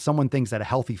tell if someone thinks that a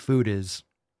healthy food is,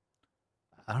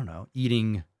 I don't know,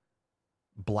 eating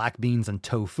black beans and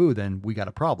tofu, then we got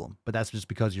a problem. But that's just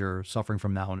because you're suffering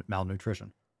from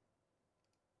malnutrition.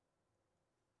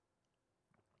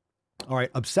 All right.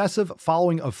 Obsessive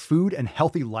following of food and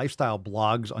healthy lifestyle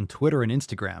blogs on Twitter and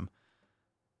Instagram.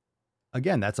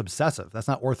 Again, that's obsessive. That's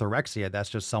not orthorexia. That's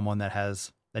just someone that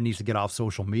needs to get off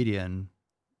social media and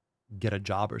get a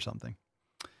job or something.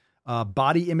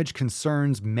 Body image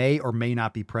concerns may or may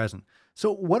not be present.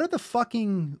 So what are the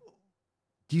fucking...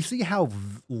 Do you see how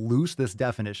loose this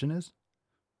definition is?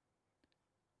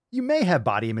 You may have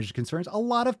body image concerns. A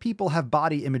lot of people have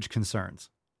body image concerns.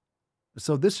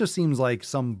 So this just seems like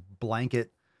some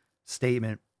blanket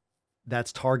statement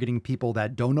that's targeting people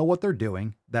that don't know what they're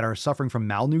doing, that are suffering from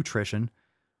malnutrition.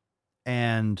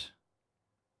 And,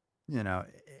 you know,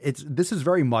 this is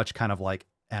very much kind of like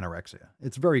anorexia.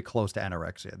 It's very close to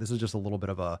anorexia. This is just a little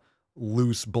bit of a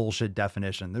loose bullshit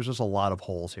definition. There's just a lot of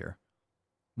holes here.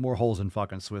 More holes than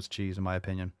fucking Swiss cheese, in my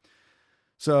opinion.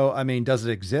 So, I mean, does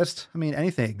it exist? I mean,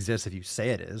 anything exists if you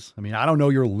say it is. I mean, I don't know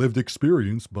your lived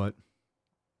experience, but,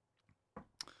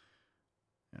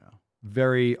 you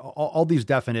know, all these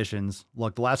definitions.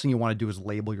 Look, the last thing you want to do is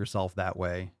label yourself that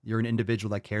way. You're an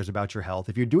individual that cares about your health.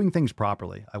 If you're doing things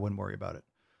properly, I wouldn't worry about it.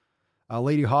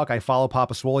 Lady Hawk, I follow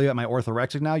Papa Swolio. Am I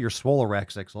orthorexic now? You're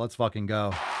swolerexic, so let's fucking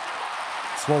go.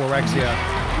 Swolerexia.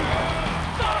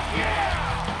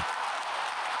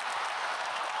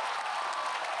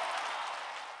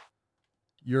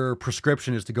 Your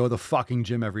prescription is to go to the fucking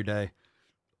gym every day.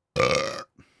 All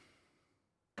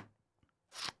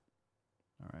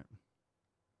right.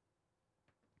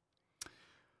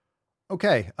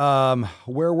 Okay.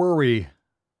 Where were we?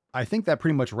 I think that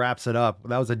pretty much wraps it up.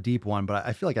 That was a deep one, but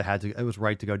I feel like it was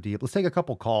right to go deep. Let's take a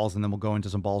couple calls and then we'll go into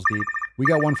some balls deep. We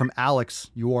got one from Alex.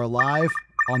 You are live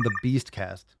on the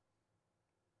Beastcast.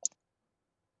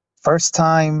 First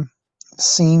time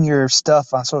seeing your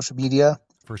stuff on social media.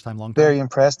 First time, long time. Very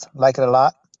impressed. Like it a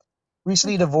lot.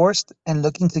 Recently divorced and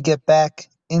looking to get back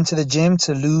into the gym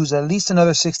to lose at least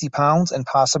another 60 pounds and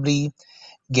possibly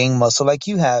gain muscle like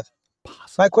you have.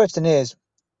 My question is,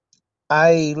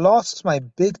 I lost my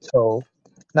big toe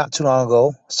not too long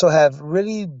ago, so have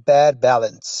really bad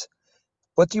balance.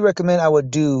 What do you recommend I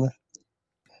would do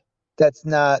that's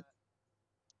not,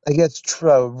 I guess,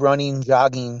 running,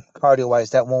 jogging,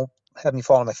 cardio-wise, that won't have me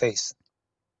fall on my face?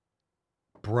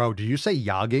 Bro, did you say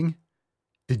yogging?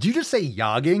 Did you just say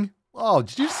yogging? Oh,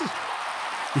 did you say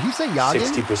yogging?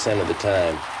 60% of the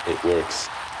time, it works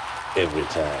every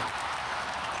time.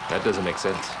 That doesn't make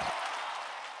sense.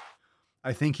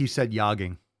 I think he said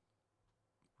yogging.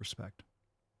 Respect.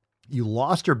 You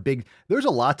lost your big... There's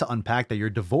a lot to unpack there. You're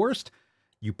divorced.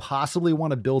 You possibly want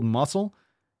to build muscle.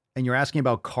 And you're asking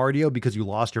about cardio because you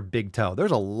lost your big toe. There's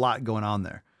a lot going on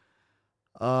there.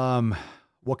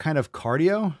 What kind of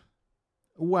cardio?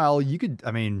 Well, you could... I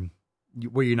mean,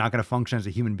 where you're not going to function as a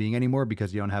human being anymore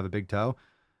because you don't have a big toe.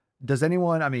 Does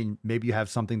anyone... I mean, maybe you have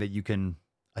something that you can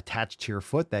attach to your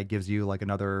foot that gives you like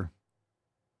another...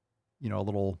 You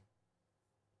know,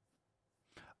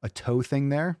 a toe thing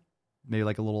there, maybe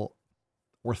like a little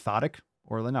orthotic,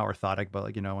 or not orthotic, but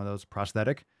like, you know, one of those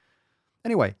prosthetic.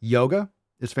 Anyway, yoga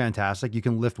is fantastic. You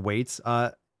can lift weights.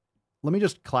 Let me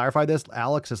just clarify this,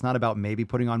 Alex. It's not about maybe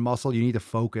putting on muscle. You need to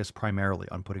focus primarily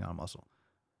on putting on muscle.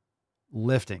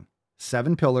 Lifting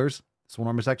 7 pillars,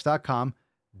 swolenormousx.com.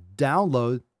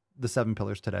 Download the 7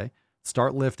 pillars today.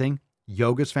 Start lifting.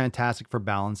 Yoga is fantastic for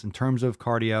balance. In terms of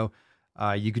cardio,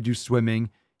 you could do swimming.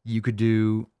 You could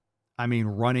do, I mean,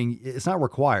 running. It's not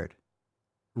required.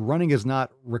 Running is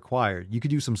not required. You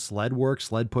could do some sled work,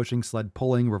 sled pushing, sled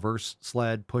pulling, reverse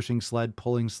sled, pushing sled,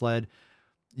 pulling sled.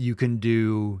 You can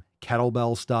do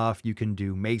kettlebell stuff. You can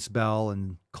do mace bell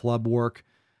and club work,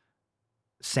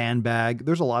 sandbag.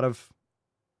 There's a lot of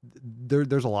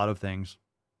things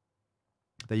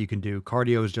that you can do.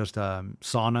 Cardio is just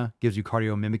sauna, gives you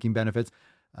cardio mimicking benefits.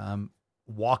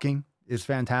 Walking is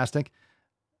fantastic.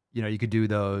 You know, you could do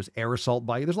those air assault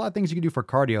bike. There's a lot of things you can do for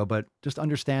cardio, but just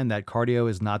understand that cardio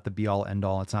is not the be all end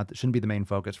all. It shouldn't be the main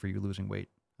focus for you losing weight.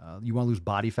 You want to lose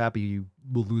body fat, but you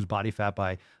will lose body fat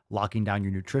by locking down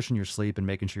your nutrition, your sleep, and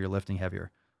making sure you're lifting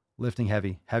heavier. Lifting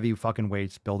heavy fucking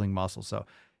weights, building muscle. So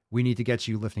we need to get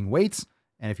you lifting weights.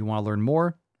 And if you want to learn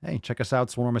more, hey, check us out,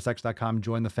 swolenormousx.com.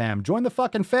 Join the fam. Join the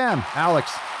fucking fam.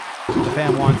 Alex, the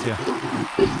fam wants you.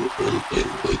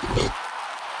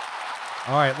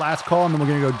 All right, last call, and then we're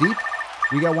going to go deep.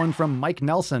 We got one from Mike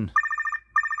Nelson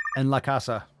and La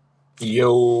Casa.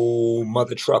 Yo,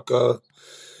 mother trucker.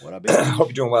 What up, Hope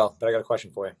you're doing well, but I got a question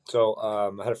for you. So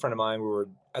I had a friend of mine. We were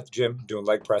at the gym doing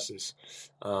leg presses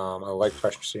on a leg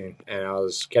press machine, and I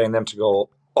was getting them to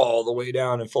go all the way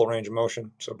down in full range of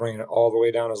motion. So bringing it all the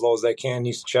way down as low as they can,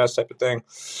 knees to chest type of thing.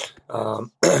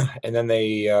 And then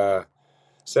they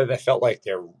said they felt like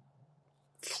their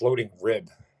floating rib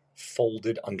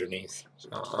folded underneath.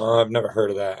 I've never heard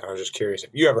of that. I was just curious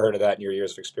if you ever heard of that in your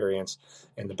years of experience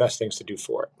and the best things to do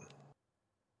for it.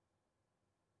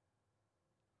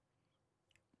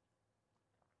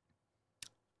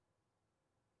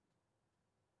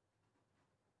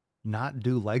 Not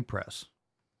do leg press.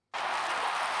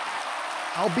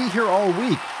 I'll be here all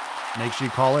week. Make sure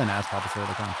you call in,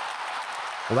 AskPapaSway.com.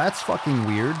 Well, that's fucking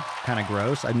weird. Kind of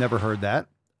gross. I've never heard that.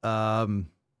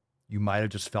 You might have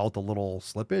just felt a little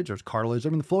slippage or cartilage. I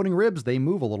mean, the floating ribs, they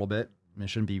move a little bit. I mean, it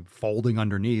shouldn't be folding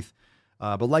underneath.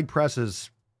 But leg press is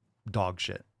dog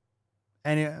shit.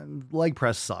 And leg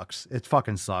press sucks. It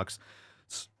fucking sucks.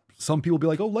 Some people be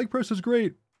like, oh, leg press is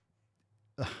great.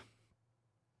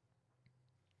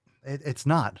 It's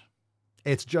not.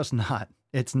 It's just not.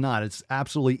 It's not. It's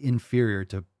absolutely inferior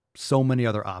to so many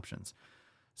other options.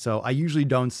 So I usually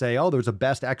don't say, oh, there's a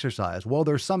best exercise. Well,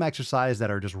 there's some exercises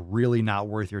that are just really not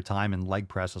worth your time, and leg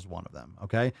press is one of them.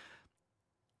 Okay.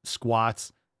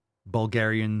 Squats,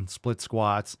 Bulgarian split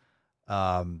squats,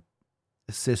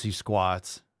 sissy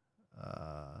squats,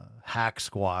 hack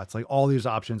squats. Like, all these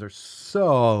options are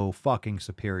so fucking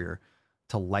superior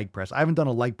to leg press. I haven't done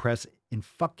a leg press in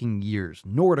fucking years.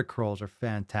 Nordic curls are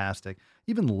fantastic.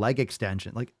 Even leg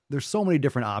extension. Like, there's so many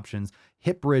different options.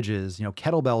 Hip bridges,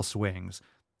 kettlebell swings,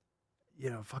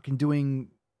 fucking doing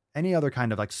any other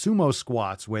kind of like sumo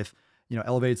squats with,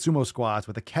 elevated sumo squats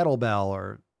with a kettlebell,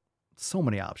 or so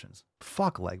many options.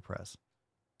 Fuck leg press.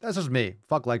 That's just me.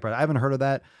 Fuck leg press. I haven't heard of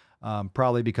that.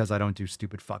 Probably because I don't do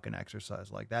stupid fucking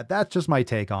exercise like that. That's just my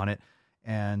take on it.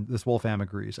 And this Wolfam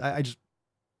agrees. I just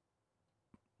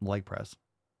leg press.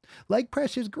 Leg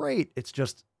press is great. It's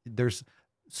just, there's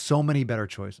so many better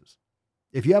choices.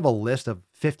 If you have a list of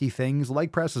 50 things,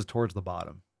 leg press is towards the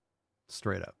bottom.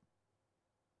 Straight up.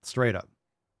 Straight up.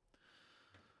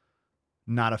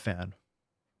 Not a fan.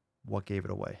 What gave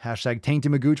it away? Hashtag Tainty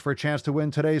Magooch for a chance to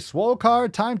win today's Swole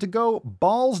card. Time to go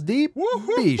balls deep.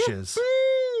 Beaches.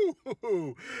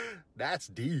 That's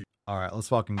deep. All right, let's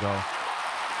fucking go.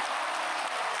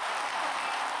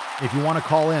 If you want to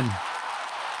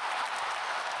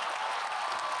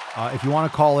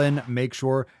call in, make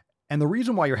sure. And the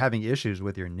reason why you're having issues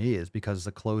with your knee is because it's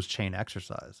a closed chain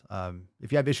exercise.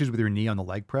 If you have issues with your knee on the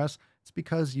leg press, it's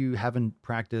because you haven't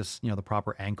practiced, the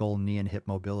proper ankle, knee, and hip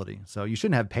mobility. So you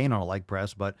shouldn't have pain on a leg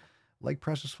press, but leg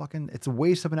press is it's a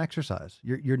waste of an exercise.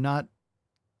 You're not,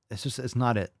 it's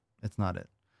not it. It's not it.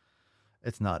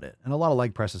 It's not it. And a lot of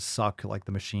leg presses suck. Like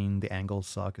the machine, the angles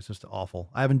suck. It's just awful.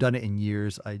 I haven't done it in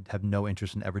years. I have no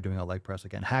interest in ever doing a leg press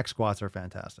again. Hack squats are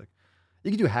fantastic. You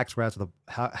can do hack squats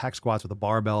with a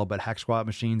barbell, but hack squat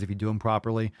machines, if you do them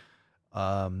properly,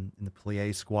 in the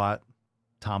plie squat,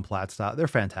 Tom Platt style, they're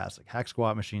fantastic. Hack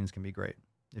squat machines can be great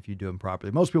if you do them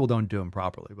properly. Most people don't do them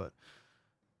properly, but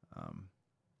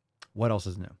what else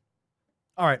is new?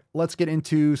 All right, let's get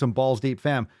into some balls deep,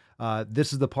 fam.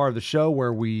 This is the part of the show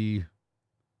where we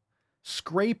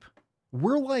scrape.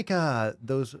 We're like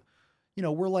those,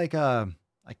 we're like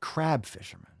crab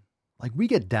fishermen. Like, we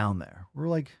get down there. We're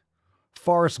like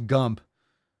Forrest Gump.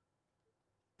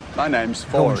 My name's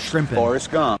Forrest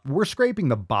Gump. We're scraping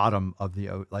the bottom of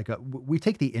the, we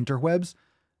take the interwebs,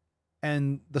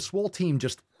 and the Swole team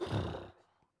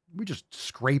we're just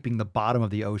scraping the bottom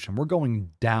of the ocean. We're going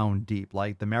down deep,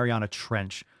 like the Mariana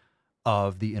Trench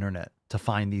of the internet, to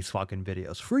find these fucking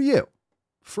videos for you.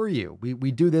 For you.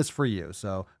 We do this for you.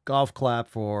 So golf clap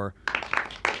for,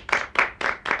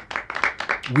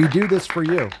 we do this for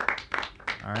you.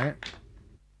 All right.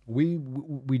 We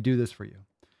do this for you.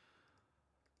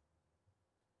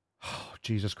 Oh,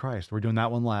 Jesus Christ. We're doing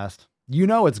that one last.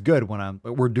 It's good when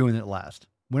we're doing it last.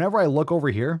 Whenever I look over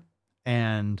here,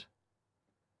 and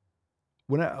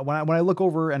when I look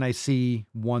over and I see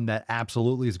one that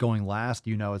absolutely is going last,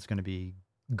 it's going to be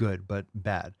good, but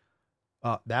bad.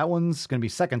 That one's going to be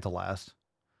second to last.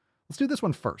 Let's do this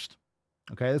one first.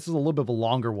 Okay. This is a little bit of a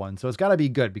longer one, so it's got to be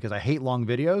good because I hate long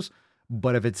videos.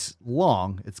 But if it's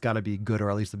long, it's got to be good, or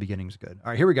at least the beginning's good. All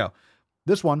right, here we go.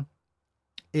 This one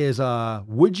is,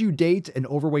 would you date an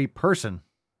overweight person?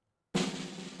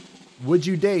 Would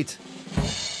you date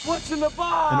What's in the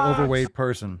box? an overweight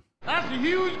person? That's a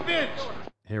huge bitch.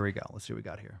 Here we go. Let's see what we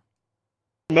got here.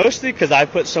 Mostly because I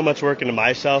put so much work into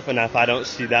myself, and if I don't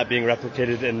see that being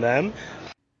replicated in them.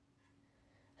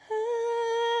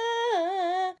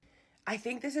 I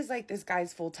think this is like this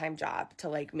guy's full-time job to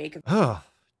like make a... Oh,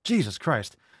 Jesus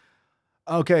Christ.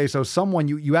 Okay, so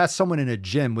you ask someone in a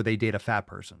gym, would they date a fat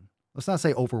person? Let's not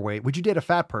say overweight. Would you date a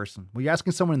fat person? Well, you're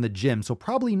asking someone in the gym, so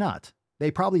probably not. They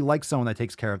probably like someone that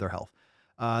takes care of their health.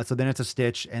 So then it's a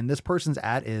stitch, and this person's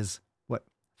is what?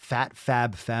 Fat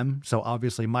Fab Femme. So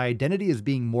obviously my identity is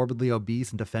being morbidly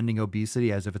obese and defending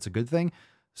obesity as if it's a good thing.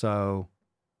 So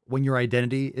when your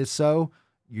identity is so,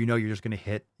 you're just going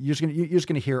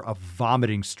to hear a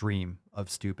vomiting stream of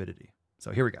stupidity.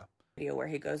 So here we go. Video where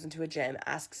he goes into a gym,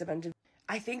 asks a bunch of...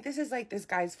 I think this is like this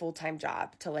guy's full-time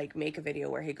job to like make a video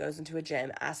where he goes into a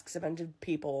gym, asks a bunch of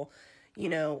people, you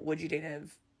know, would you date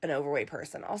an overweight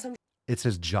person? Also, it's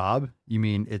his job. You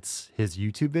mean it's his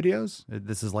YouTube videos?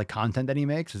 This is like content that he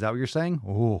makes. Is that what you're saying?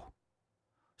 Oh,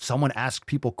 someone asked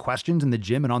people questions in the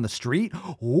gym and on the street.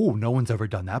 Oh, no one's ever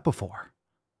done that before.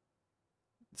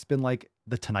 It's been like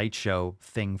the Tonight Show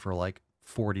thing for like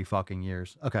 40 fucking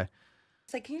years. Okay.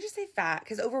 it's like, can you just say fat?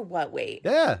 Because over what weight?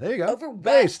 Yeah, there you go. Over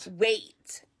Based. what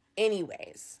weight?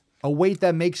 Anyways. A weight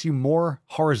that makes you more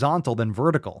horizontal than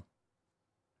vertical.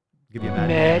 Give you a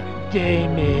Matt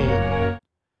Damon.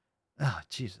 Oh,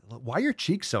 jeez. Why are your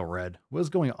cheeks so red? What is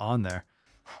going on there?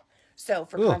 So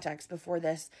for context, before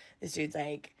this dude's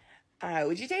like,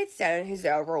 would you date someone who's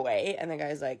overweight? And the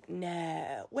guy's like,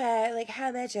 no. Well, like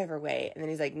how much overweight? And then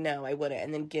he's like, no, I wouldn't.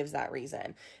 And then gives that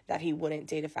reason that he wouldn't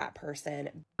date a fat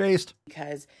person. Based.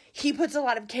 Because he puts a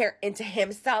lot of care into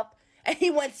himself and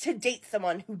he wants to date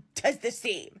someone who does the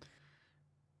same.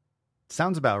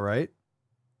 Sounds about right.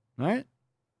 All right?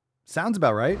 Sounds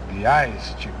about right. The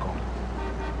eyes, Chico.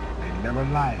 They never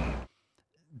lie.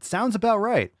 Sounds about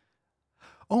right.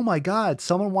 Oh my God,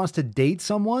 someone wants to date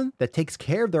someone that takes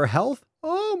care of their health?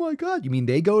 Oh my God. You mean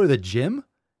they go to the gym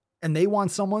and they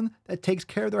want someone that takes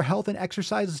care of their health and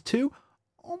exercises too?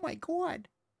 Oh my God.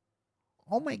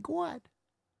 Oh my God.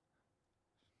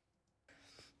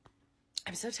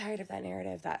 I'm so tired of that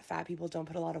narrative that fat people don't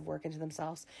put a lot of work into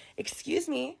themselves. Excuse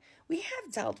me, we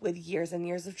have dealt with years and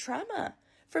years of trauma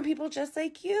from people just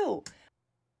like you.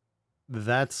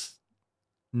 That's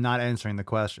not answering the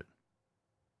question.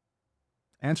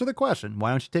 Answer the question. Why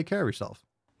don't you take care of yourself?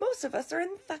 Most of us are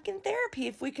in fucking therapy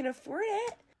if we can afford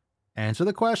it. Answer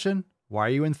the question. Why are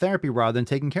you in therapy rather than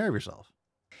taking care of yourself?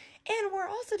 And we're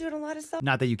also doing a lot of stuff.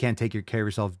 Not that you can't take care of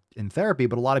yourself in therapy,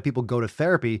 but a lot of people go to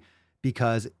therapy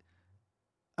because,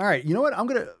 all right, you know what? I'm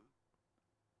going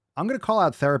to call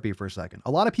out therapy for a second.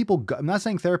 A lot of people, I'm not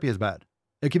saying therapy is bad.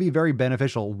 It can be very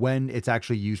beneficial when it's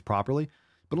actually used properly.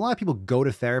 But a lot of people go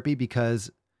to therapy because,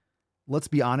 let's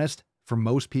be honest, for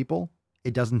most people,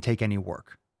 it doesn't take any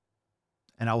work.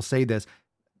 And I'll say this,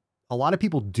 a lot of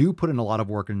people do put in a lot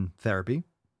of work in therapy,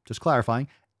 just clarifying,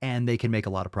 and they can make a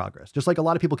lot of progress. Just like a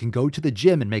lot of people can go to the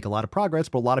gym and make a lot of progress,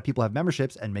 but a lot of people have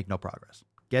memberships and make no progress.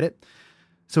 Get it?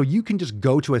 So you can just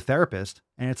go to a therapist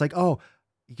and it's like, oh,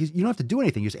 you don't have to do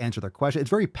anything. You just answer their question. It's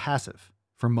very passive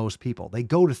for most people. They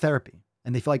go to therapy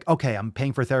and they feel like, okay, I'm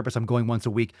paying for a therapist. I'm going once a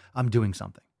week. I'm doing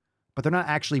something. But they're not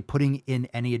actually putting in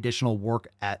any additional work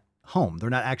at home. They're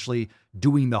not actually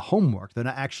doing the homework. They're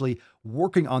not actually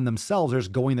working on themselves. They're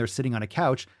just going there, sitting on a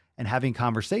couch and having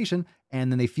conversation.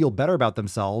 And then they feel better about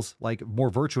themselves, like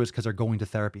more virtuous because they're going to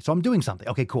therapy. So I'm doing something.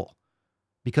 Okay, cool.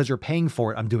 Because you're paying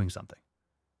for it, I'm doing something.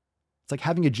 It's like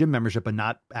having a gym membership, but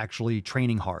not actually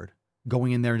training hard,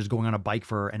 going in there and just going on a bike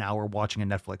for an hour, watching a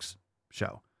Netflix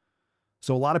show.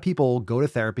 So a lot of people go to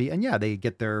therapy and yeah, they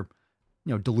get their,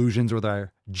 delusions or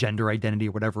their gender identity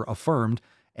or whatever affirmed.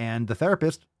 And the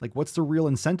therapist, like, what's the real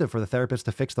incentive for the therapist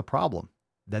to fix the problem?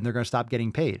 Then they're going to stop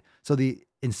getting paid. So the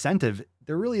incentive,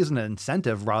 there really isn't an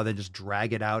incentive rather than just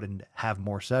drag it out and have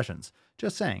more sessions.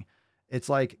 Just saying. It's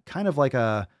like kind of like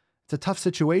it's a tough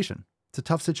situation. It's a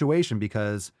tough situation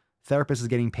because therapist is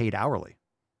getting paid hourly.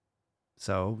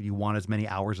 So you want as many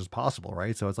hours as possible,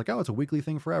 right? So it's like, oh, it's a weekly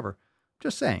thing forever.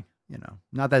 Just saying,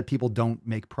 not that people don't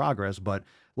make progress, but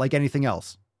like anything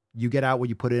else, you get out what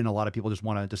you put in. A lot of people just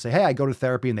want to just say, hey, I go to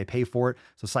therapy and they pay for it.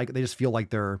 So they just feel like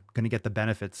they're going to get the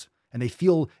benefits and they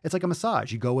feel it's like a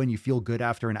massage. You go in, you feel good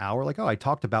after an hour. Like, oh, I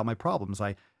talked about my problems.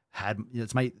 A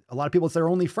lot of people, it's their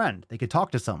only friend. They could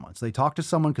talk to someone. So they talk to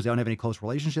someone because they don't have any close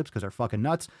relationships because they're fucking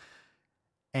nuts.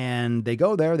 And they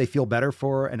go there, they feel better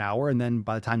for an hour. And then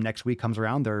by the time next week comes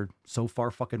around, they're so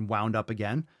far fucking wound up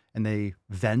again and they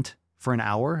vent for an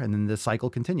hour and then the cycle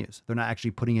continues. They're not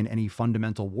actually putting in any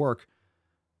fundamental work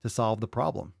to solve the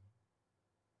problem.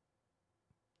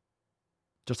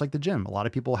 Just like the gym. A lot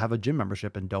of people have a gym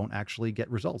membership and don't actually get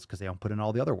results because they don't put in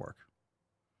all the other work.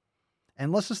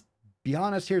 And let's just be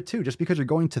honest here too. Just because you're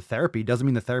going to therapy doesn't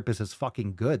mean the therapist is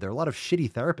fucking good. There are a lot of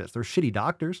shitty therapists. There are shitty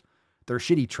doctors. There are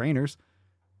shitty trainers.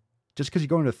 Just because you're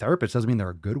going to a therapist doesn't mean they're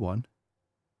a good one.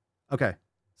 Okay.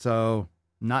 So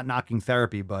not knocking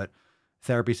therapy, but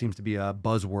therapy seems to be a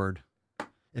buzzword.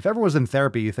 If everyone's in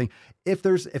therapy, you think if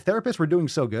therapists were doing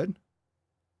so good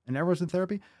and everyone's in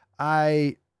therapy,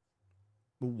 why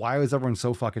is everyone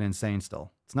so fucking insane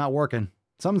still? It's not working.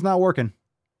 Something's not working.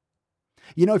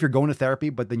 If you're going to therapy,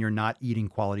 but then you're not eating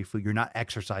quality food, you're not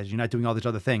exercising, you're not doing all these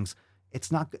other things,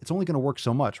 it's only going to work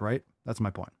so much, right? That's my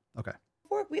point. Okay.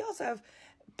 We also have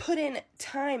put in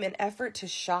time and effort to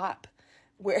shop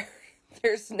where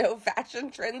there's no fashion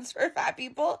trends for fat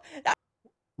people.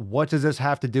 What does this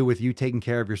have to do with you taking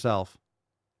care of yourself?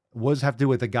 What does it have to do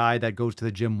with a guy that goes to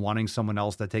the gym wanting someone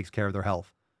else that takes care of their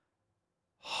health?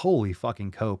 Holy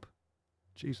fucking cope.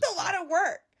 Jesus. That's a lot of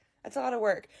work. That's a lot of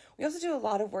work. We also do a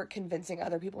lot of work convincing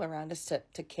other people around us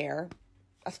to care.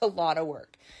 That's a lot of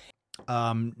work.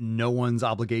 No one's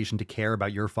obligation to care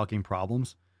about your fucking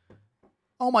problems.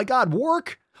 Oh my God,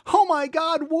 work. Oh my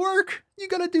God, work. You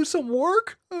gotta do some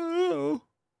work. Oh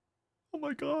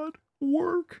my God,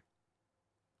 work.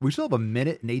 We still have 1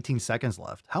 minute and 18 seconds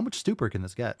left. How much stupider can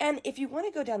this get? And if you want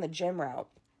to go down the gym route,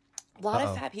 a lot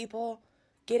of fat people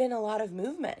get in a lot of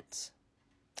movement.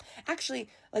 Actually,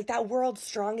 like that World's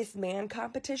Strongest Man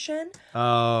competition.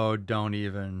 Oh, don't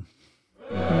even.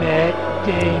 Matt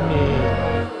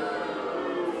Damon.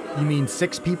 You mean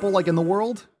 6 people like in the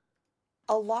world?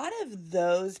 A lot of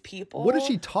those people. What is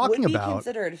she talking would be about?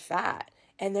 Considered fat,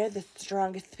 and they're the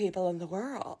strongest people in the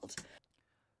world.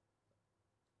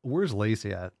 Where's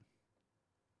Lacey at?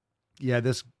 Yeah,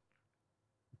 this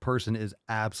person is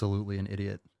absolutely an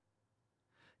idiot.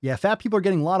 Yeah, fat people are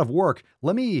getting a lot of work.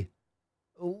 Let me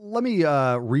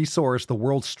resource the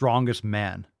world's strongest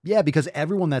man. Yeah, because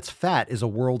everyone that's fat is a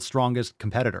world's strongest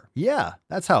competitor. Yeah,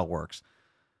 that's how it works.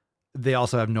 They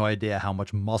also have no idea how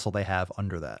much muscle they have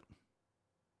under that.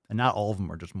 And not all of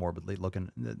them are just morbidly looking.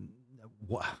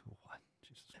 What?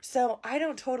 So I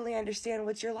don't totally understand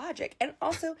what's your logic. And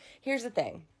also, here's the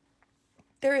thing.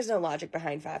 There is no logic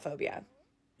behind fat phobia.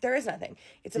 There is nothing.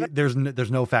 It's about there's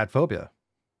no fat phobia.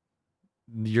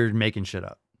 You're making shit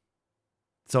up.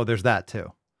 So there's that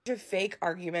too. Fake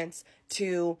arguments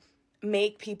to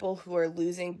make people who are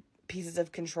losing pieces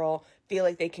of control feel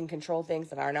like they can control things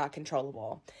that are not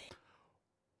controllable.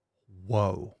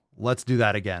 Whoa. Let's do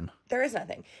that again. There is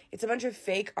nothing. It's a bunch of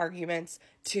fake arguments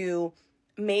to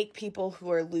make people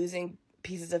who are losing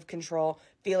pieces of control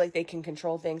feel like they can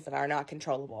control things that are not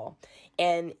controllable.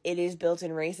 And it is built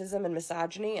in racism and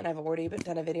misogyny, and I've already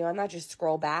done a video on that. Just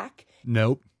scroll back.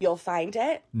 Nope. You'll find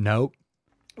it. Nope.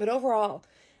 But overall,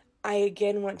 I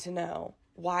again want to know,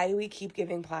 why do we keep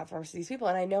giving platforms to these people?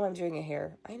 And I know I'm doing it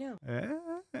here. I know.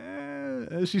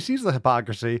 She sees the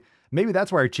hypocrisy. Maybe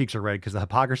that's why her cheeks are red, because the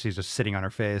hypocrisy is just sitting on her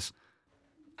face.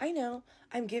 I know.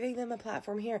 I'm giving them a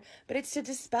platform here, but it's to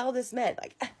dispel this myth.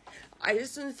 Like, I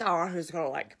just need someone who's going to,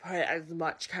 like, put as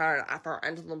much care and effort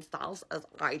into themselves as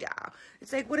I do.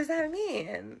 It's like, what does that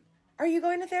mean? Are you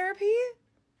going to therapy?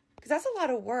 Because that's a lot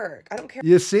of work. I don't care.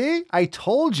 You see? I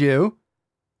told you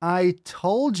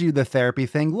the therapy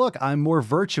thing. Look, I'm more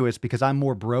virtuous because I'm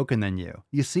more broken than you.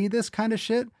 You see this kind of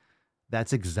shit?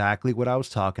 That's exactly what I was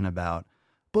talking about.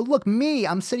 But look, me,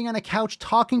 I'm sitting on a couch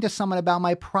talking to someone about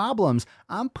my problems.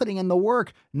 I'm putting in the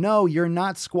work. No, you're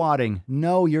not squatting.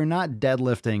 No, you're not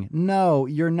deadlifting. No,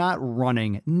 you're not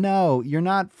running. No, you're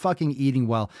not fucking eating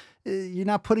well. You're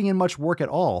not putting in much work at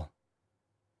all.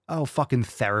 Oh, fucking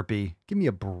therapy. Give me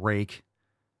a break.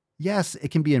 Yes,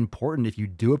 it can be important if you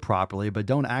do it properly, but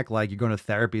don't act like you're going to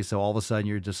therapy so all of a sudden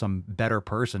you're just some better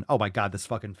person. Oh my God, this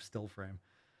fucking still frame.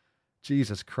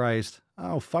 Jesus Christ.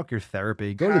 Oh, fuck your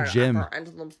therapy. Go to the gym.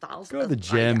 Go to the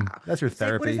gym. That's your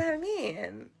therapy. Like, what does that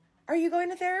mean? Are you going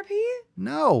to therapy?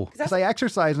 No, because I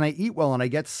exercise and I eat well and I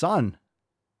get sun.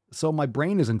 So my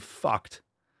brain isn't fucked.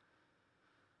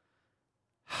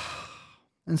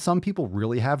 And some people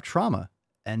really have trauma.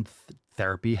 And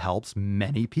therapy helps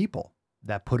many people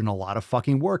that put in a lot of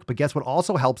fucking work. But guess what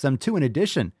also helps them too, in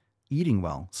addition? Eating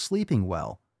well, sleeping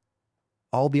well.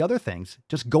 All the other things.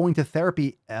 Just going to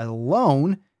therapy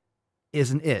alone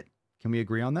isn't it. Can we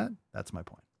agree on that? That's my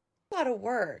point. A lot of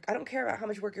work. I don't care about how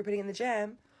much work you're putting in the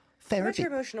gym. Therapy. How much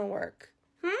your emotional work?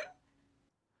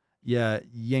 Yeah,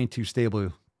 you ain't too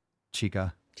stable,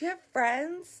 chica. Do you have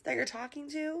friends that you're talking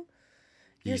to?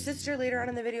 Your sister later on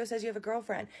in the video says you have a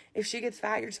girlfriend. If she gets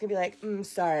fat, you're just going to be like,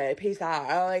 sorry, peace out.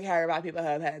 I only care about people who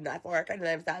have had enough work and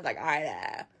themselves like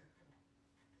I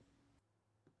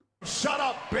do. Shut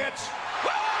up, bitch!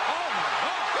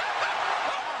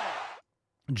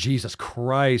 Jesus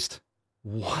Christ.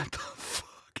 What the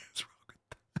fuck is wrong with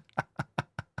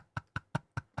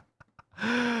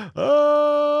that?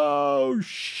 Oh,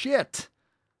 shit.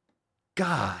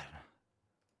 God.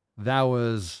 That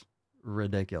was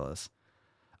ridiculous.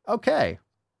 Okay.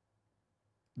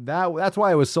 That's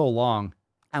why it was so long.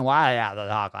 And why I have to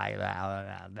talk like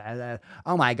that?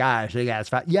 Oh my gosh, you guys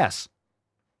fat. Yes.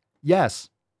 Yes.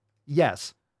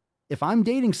 Yes. If I'm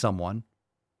dating someone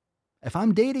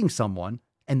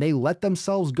and they let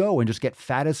themselves go and just get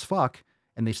fat as fuck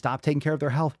and they stop taking care of their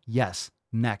health, yes,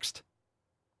 next.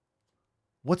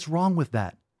 What's wrong with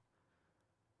that?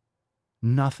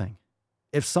 Nothing.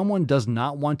 If someone does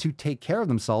not want to take care of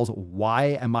themselves, why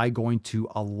am I going to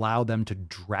allow them to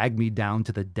drag me down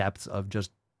to the depths of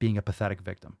just being a pathetic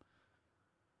victim?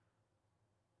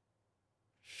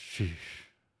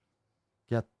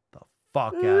 Get the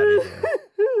fuck out of here.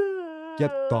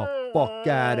 Get the fuck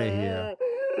out of here.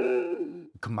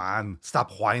 Come on,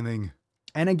 stop whining.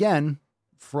 And again,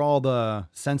 for all the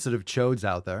sensitive chodes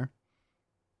out there,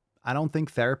 I don't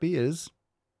think therapy is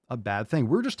a bad thing.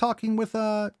 We're just talking with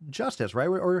Justice, right?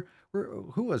 Or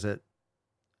who was it?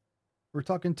 We're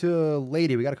talking to a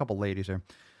lady. We got a couple ladies here.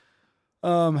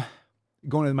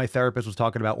 Going to my therapist was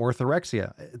talking about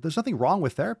orthorexia. There's nothing wrong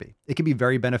with therapy. It can be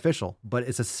very beneficial, but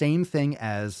it's the same thing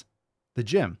as the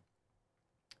gym.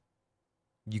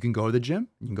 You can go to the gym.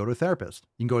 You can go to a therapist.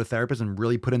 You can go to a therapist and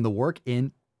really put in the work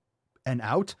in and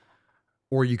out,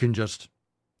 or you can just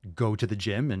go to the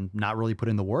gym and not really put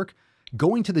in the work.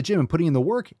 Going to the gym and putting in the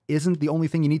work isn't the only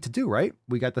thing you need to do, right?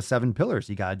 We got the 7 pillars.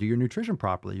 You got to do your nutrition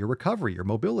properly, your recovery, your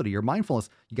mobility, your mindfulness.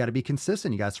 You got to be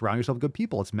consistent. You got to surround yourself with good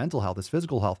people. It's mental health. It's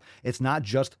physical health. It's not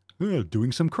just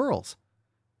doing some curls.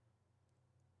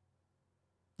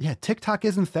 Yeah, TikTok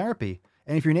isn't therapy.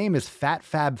 And if your name is Fat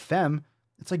Fab Femme,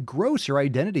 it's like gross. Your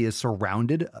identity is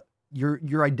surrounded.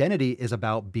 Your identity is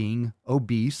about being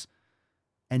obese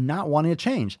and not wanting to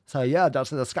change. So yeah,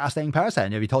 that's a disgusting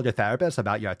person. Have you told your therapist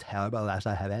about your terrible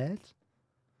lifestyle habits?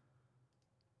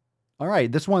 All right,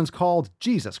 this one's called,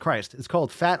 Jesus Christ, it's called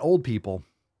Fat Old People,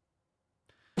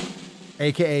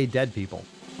 AKA Dead People.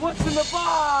 What's in the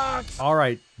box? All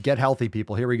right, get healthy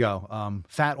people. Here we go.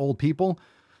 Fat old people.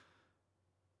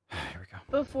 Here we go.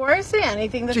 Before I say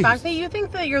anything, the fact that you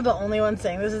think that you're the only one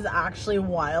saying this is actually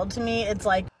wild to me. It's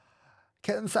like,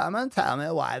 can someone tell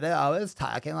me why they're always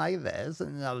talking like this?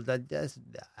 And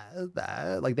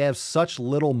like they have such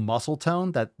little muscle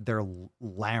tone that their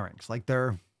larynx, like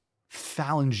their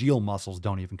phalangeal muscles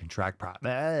don't even contract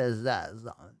properly.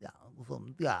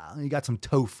 You got some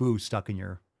tofu stuck in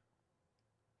your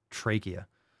trachea.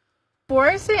 Before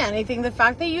I say anything, the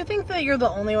fact that you think that you're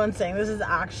the only one saying this is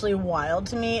actually wild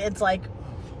to me. It's like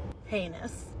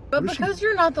heinous. But because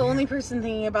you're not the only person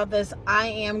thinking about this, I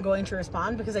am going to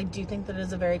respond because I do think that it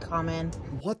is a very common.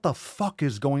 What the fuck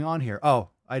is going on here? Oh,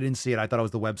 I didn't see it. I thought it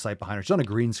was the website behind her. She's on a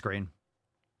green screen.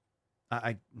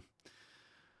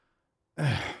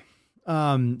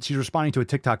 She's responding to a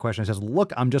TikTok question. It says,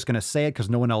 look, I'm just going to say it because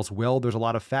no one else will. There's a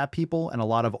lot of fat people and a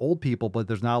lot of old people, but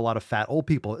there's not a lot of fat old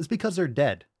people. It's because they're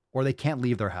dead or they can't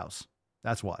leave their house.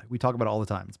 That's why. We talk about it all the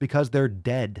time. It's because they're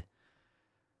dead.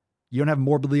 You don't have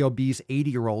morbidly obese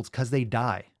 80-year-olds because they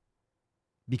die,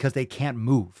 because they can't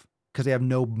move, because they have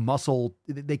no muscle.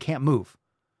 They can't move.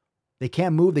 They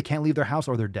can't move. They can't leave their house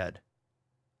or they're dead.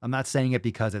 I'm not saying it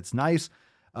because it's nice.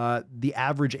 The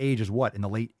average age is what? In the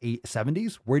late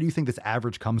 70s? Where do you think this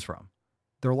average comes from?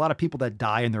 There are a lot of people that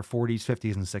die in their 40s,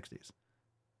 50s, and 60s.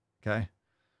 Okay?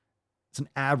 It's an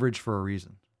average for a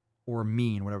reason, or a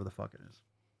mean, whatever the fuck it is.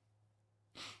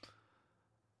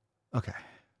 Okay.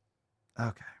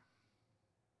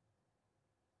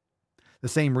 The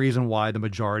same reason why the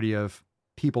majority of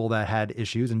people that had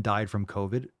issues and died from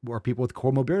COVID were people with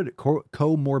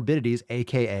comorbidities,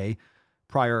 aka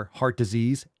prior heart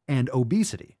disease and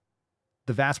obesity.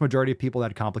 The vast majority of people that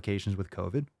had complications with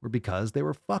COVID were because they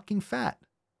were fucking fat.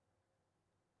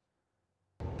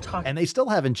 And they still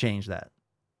haven't changed that.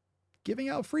 Giving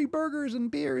out free burgers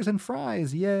and beers and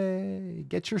fries. Yay.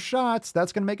 Get your shots.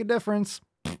 That's going to make a difference.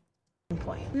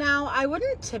 Point. Now, I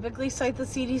wouldn't typically cite the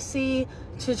CDC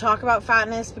to talk about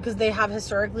fatness because they have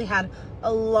historically had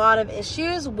a lot of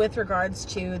issues with regards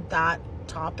to that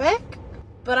topic.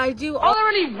 But I do. Are there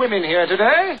any women here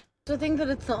today? I think that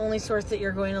it's the only source that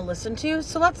you're going to listen to.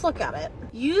 So let's look at it.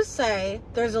 You say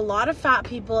there's a lot of fat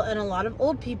people and a lot of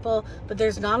old people, but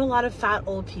there's not a lot of fat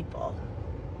old people.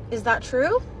 Is that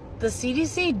true? The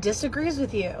CDC disagrees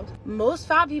with you. Most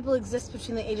fat people exist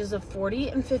between the ages of 40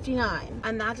 and 59,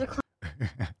 and that decline.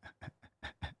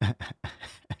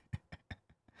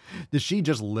 Did she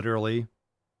just literally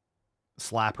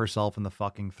slap herself in the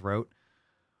fucking throat?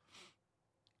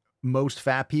 Most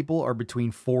fat people are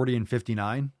between 40 and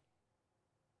 59.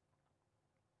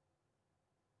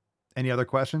 Any other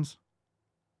questions?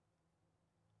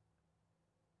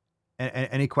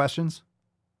 Any questions?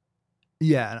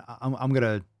 Yeah,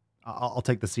 I'll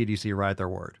take the CDC right at their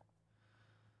word.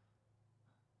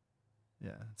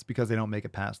 Yeah, it's because they don't make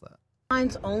it past that.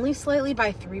 Only slightly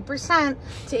by 3%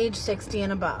 to age 60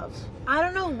 and above. I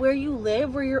don't know where you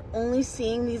live where you're only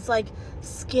seeing these like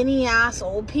skinny ass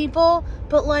old people,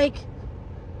 but like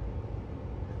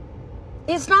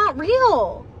it's not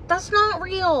real. That's not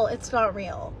real. It's not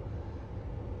real.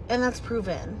 And that's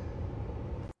proven.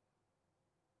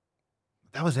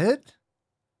 That was it?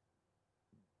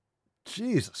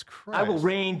 Jesus Christ. I will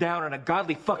rain down on a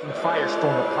godly fucking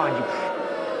firestorm upon you.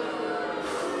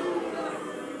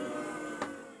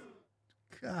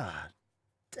 God.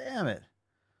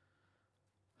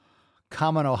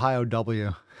 Common Ohio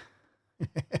W.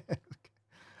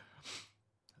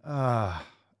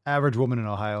 Average woman in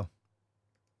Ohio.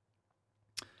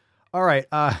 All right.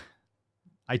 I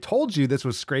told you this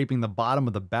was scraping the bottom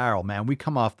of the barrel, man. We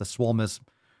come off the Swolmas.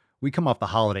 We come off the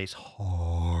holidays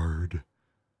hard.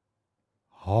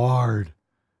 Hard.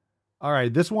 All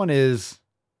right. This one's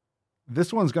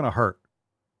going to hurt.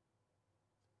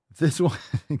 This one,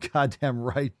 goddamn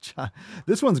right, John.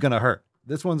 This one's going to hurt.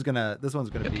 This one's going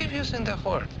to be keep using the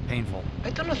word. Painful.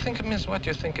 I don't think it means what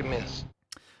you think it means.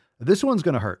 This one's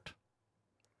going to hurt.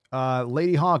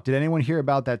 Lady Hawk, did anyone hear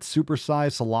about that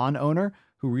supersized salon owner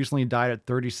who recently died at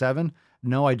 37?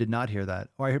 No, I did not hear that.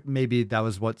 Or maybe that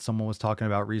was what someone was talking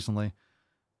about recently.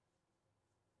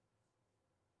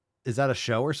 Is that a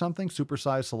show or something?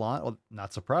 Supersized salon? Well,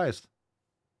 not surprised.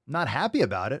 Not happy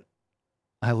about it.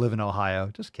 I live in Ohio.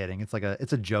 Just kidding. It's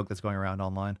a joke that's going around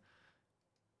online,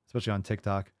 especially on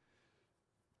TikTok.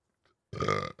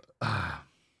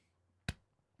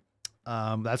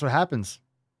 That's what happens.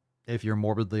 If you're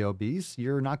morbidly obese,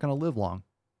 you're not going to live long.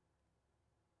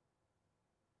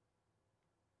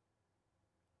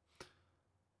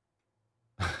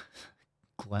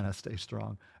 Glenna, stay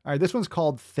strong. All right, this one's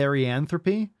called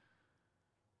Therianthropy.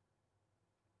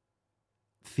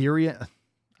 Theory.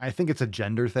 I think it's a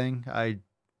gender thing. I'm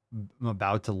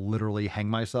about to literally hang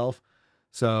myself.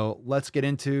 So let's get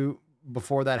into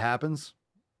before that happens.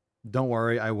 Don't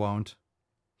worry, I won't.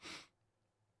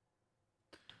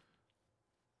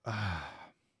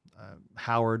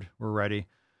 Howard, we're ready.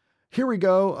 Here we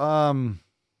go.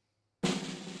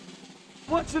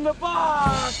 What's in the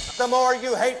box? The more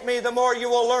you hate me, the more you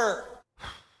will learn.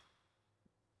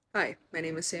 Hi, my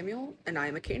name is Samuel, and I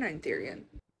am a canine Therian.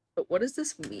 But what does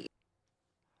this mean?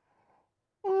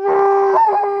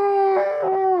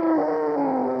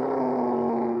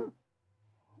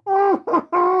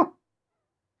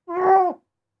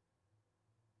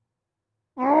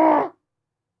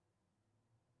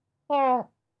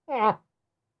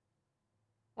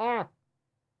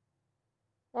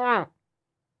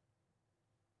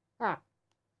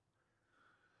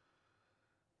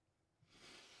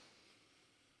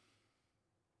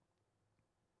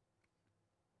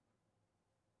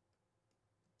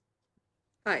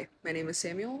 Hi, my name is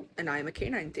Samuel, and I am a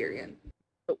canine Therian.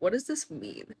 But what does this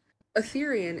mean? A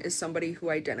Therian is somebody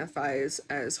who identifies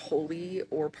as wholly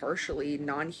or partially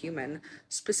non-human,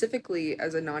 specifically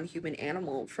as a non-human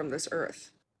animal from this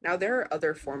earth. Now, there are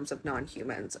other forms of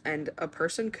non-humans, and a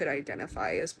person could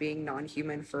identify as being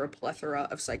non-human for a plethora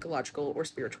of psychological or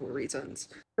spiritual reasons.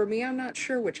 For me, I'm not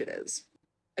sure which it is.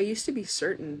 I used to be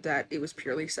certain that it was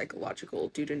purely psychological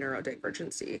due to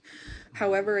neurodivergency.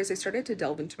 However, as I started to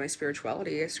delve into my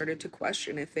spirituality, I started to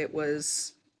question if it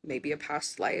was maybe a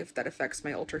past life that affects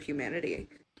my alter humanity.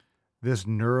 This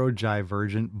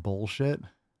neurodivergent bullshit.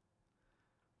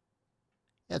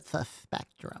 It's a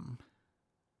spectrum.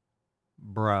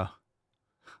 Bruh.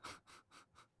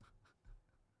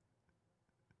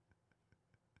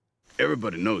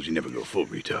 Everybody knows you never go full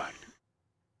retard.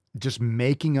 Just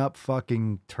making up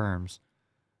fucking terms.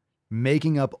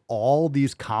 Making up all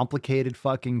these complicated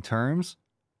fucking terms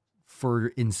for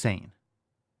insane.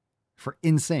 For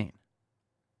insane.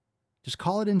 Just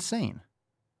call it insane.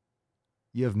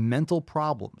 You have mental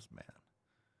problems, man.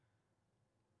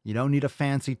 You don't need a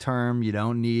fancy term. You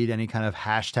don't need any kind of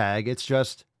hashtag. It's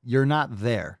just, you're not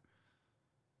there.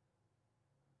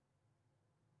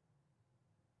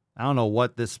 I don't know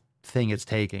what this thing is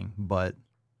taking, but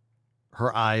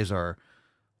her eyes are,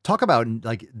 talk about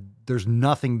like, there's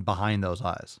nothing behind those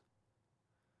eyes.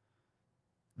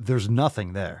 There's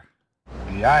nothing there.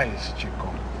 The eyes,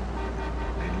 Chico,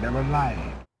 they never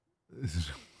lie.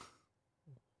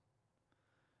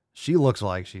 She looks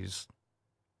like she's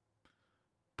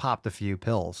popped a few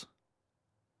pills.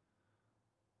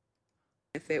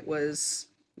 If it was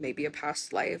maybe a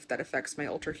past life that affects my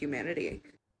alter humanity.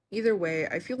 Either way,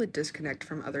 I feel a disconnect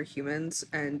from other humans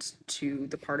and to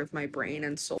the part of my brain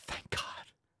and soul. Thank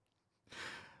God.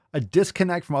 A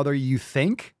disconnect from other, you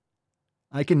think?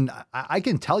 I can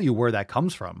tell you where that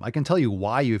comes from. I can tell you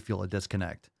why you feel a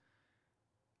disconnect.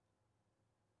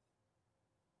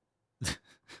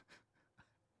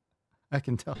 I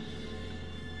can tell.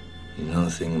 You know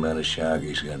the thing about a shark,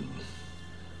 he's got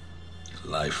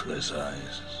lifeless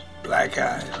eyes. Black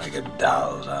eyes, like a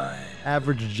doll's eye.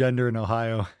 Average gender in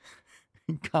Ohio.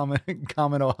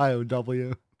 Common Ohio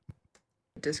W.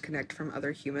 Disconnect from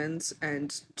other humans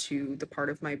and to the part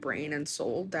of my brain and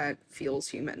soul that feels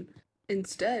human.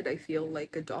 Instead, I feel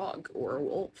like a dog or a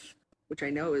wolf, which I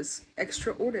know is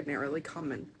extraordinarily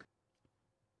common.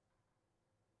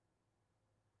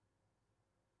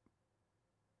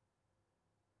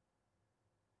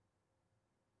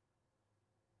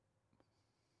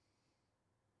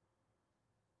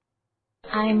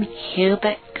 I'm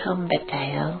Hubert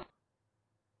Cumberdale.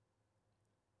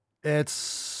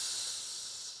 It's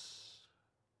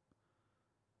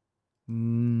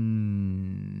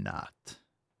not.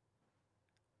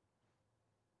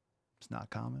 It's not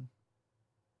common.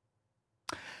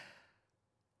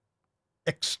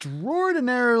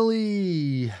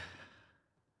 Extraordinarily.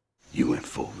 You went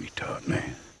full retard,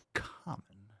 man. Common.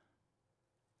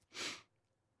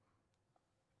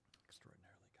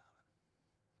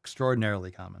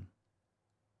 Extraordinarily common.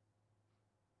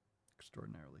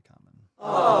 Extraordinarily common.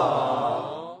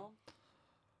 Aww.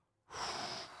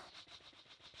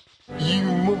 You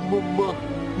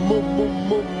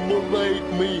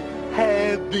make me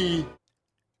happy.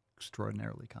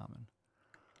 Extraordinarily common.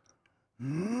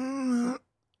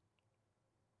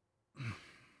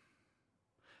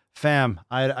 Fam,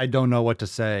 I don't know what to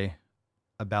say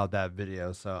about that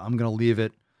video, so I'm gonna leave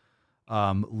it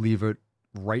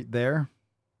right there.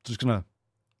 Just gonna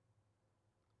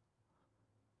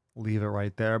leave it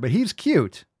right there. But he's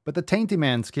cute. But the Tainty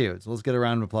Man's cute. So let's get a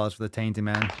round of applause for the Tainty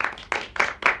Man.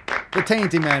 The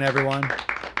Tainty Man, everyone.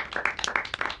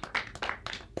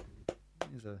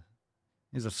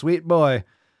 He's a sweet boy.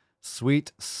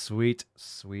 Sweet, sweet,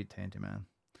 sweet Tainty Man.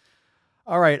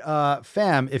 All right,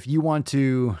 fam, if you want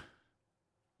to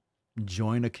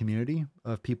join a community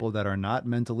of people that are not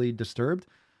mentally disturbed,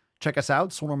 check us out,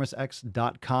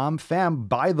 swolenormousx.com. Fam,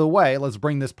 by the way, let's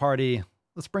take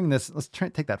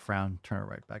that frown, turn it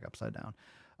right back upside down.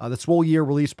 The Swole Year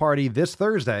release party this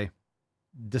Thursday,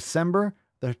 December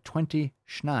the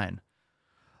 29th.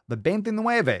 The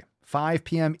 29, 5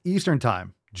 p.m. Eastern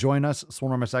Time. Join us,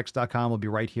 swolenormousx.com. We'll be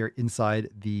right here inside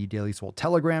the Daily Swole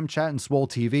Telegram chat and Swole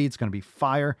TV. It's going to be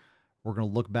fire. We're going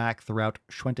to look back throughout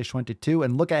 2022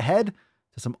 and look ahead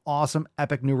to some awesome,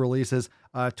 epic new releases.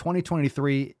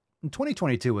 2023 and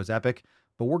 2022 was epic,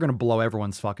 but we're going to blow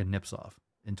everyone's fucking nips off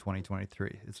in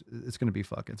 2023. It's going to be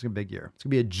fucking, it's going to be a big year. It's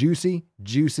going to be a juicy,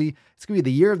 it's going to be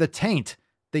the year of the taint.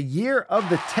 The year of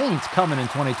the taint coming in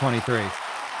 2023.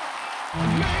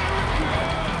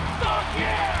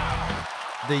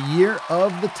 The year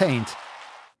of the taint.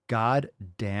 God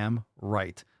damn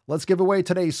right. Let's give away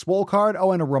today's Swole card.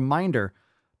 Oh, and a reminder,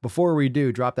 before we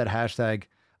do, drop that hashtag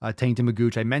Tainty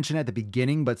Magooch. I mentioned at the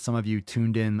beginning, but some of you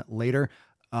tuned in later.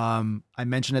 I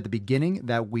mentioned at the beginning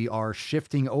that we are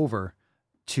shifting over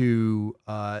to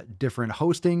different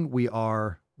hosting. We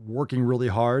are working really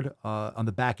hard on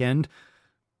the back end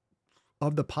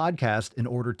of the podcast in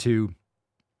order to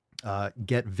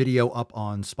get video up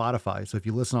on Spotify. So if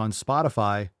you listen on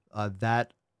Spotify,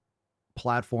 that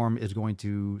platform is going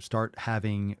to start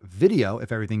having video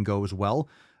if everything goes well.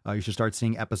 You should start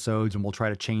seeing episodes, and we'll try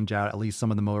to change out at least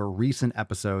some of the more recent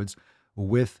episodes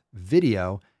with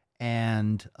video.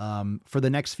 And for the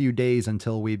next few days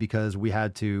until because we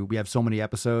have so many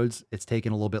episodes, it's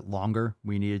taken a little bit longer.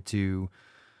 We needed to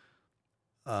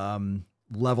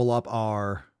level up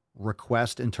our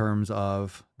request in terms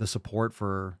of the support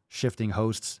for shifting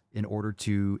hosts in order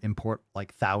to import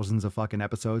like thousands of fucking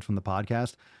episodes from the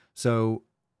podcast. So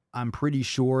I'm pretty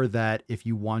sure that if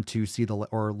you want to see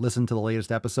or listen to the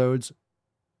latest episodes,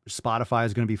 Spotify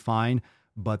is going to be fine,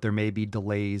 but there may be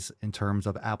delays in terms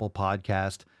of Apple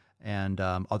Podcast and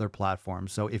other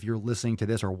platforms. So if you're listening to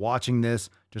this or watching this,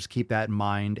 just keep that in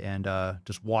mind and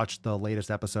just watch the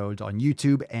latest episodes on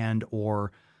YouTube and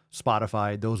or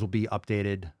Spotify. Those will be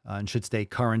updated and should stay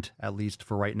current, at least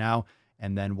for right now.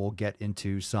 And then we'll get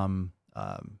into some,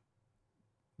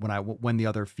 when the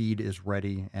other feed is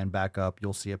ready and back up,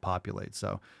 you'll see it populate.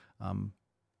 So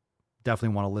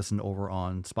definitely want to listen over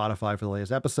on Spotify for the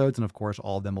latest episodes. And of course,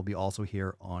 all of them will be also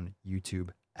here on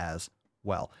YouTube as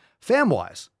well.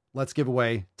 Fam-wise, let's give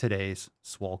away today's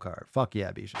Swole card. Fuck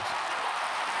yeah, Beaches.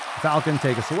 Falcon,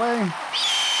 take us away.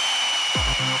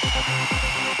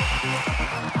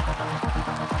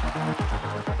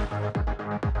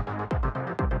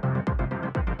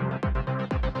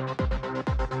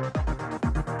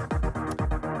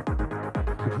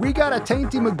 We got a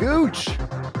Tainty Magooch.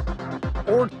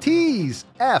 Ortiz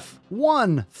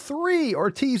F13.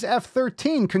 Ortiz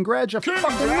F13. Congratulations.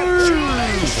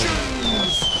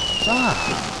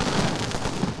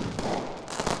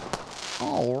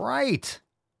 All right.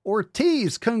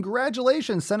 Ortiz,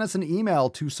 congratulations. Send us an email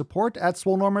to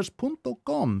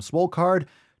support@swolenormous.com. Swole card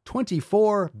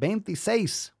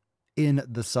 2426 in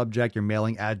the subject, your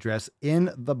mailing address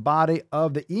in the body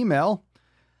of the email.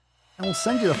 And we'll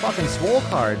send you the fucking Swole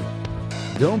card.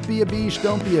 Don't be a beesh,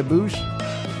 don't be a boosh,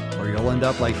 or you'll end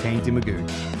up like Tainty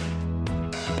Magooch.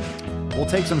 We'll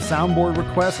take some soundboard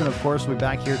requests, and of course, we'll be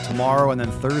back here tomorrow, and then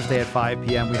Thursday at 5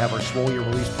 p.m. we have our Swole Year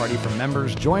release party for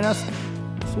members. Join us.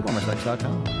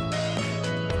 swolenormousx.com.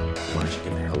 Why don't you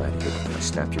get the hell out of here before I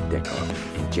snap your dick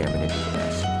off and jam it into your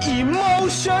ass?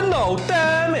 Emotional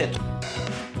damage!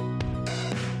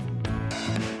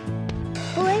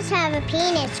 Boys have a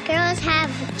penis, girls have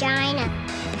a vagina.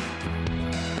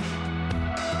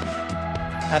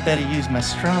 I better use my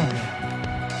strong.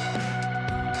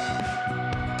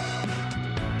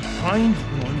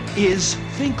 Einhorn is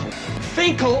Finkel.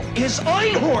 Finkel is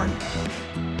Einhorn!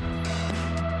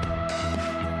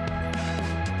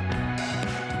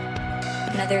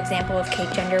 Another example of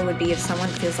cake gender would be if someone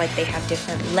feels like they have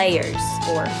different layers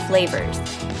or flavors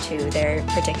to their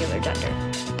particular gender.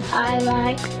 I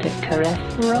like to caress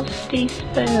rusty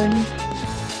spoons.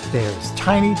 There's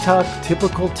tiny tuck,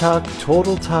 typical tuck,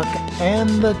 total tuck, and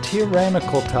the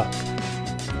tyrannical tuck.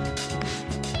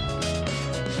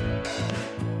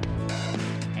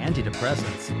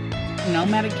 Antidepressants. No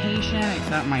medication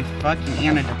except my fucking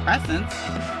antidepressants.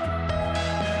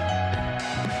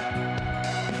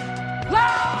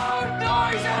 Loud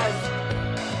noises!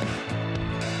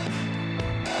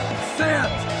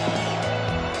 Sit!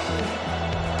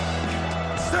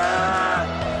 Sit!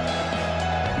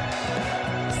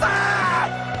 Sit!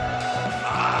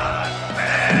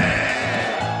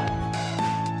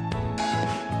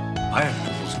 I have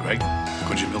nipples, Greg.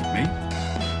 Could you milk me?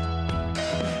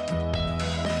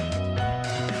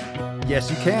 Yes,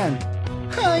 you can.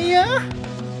 Oh, yeah?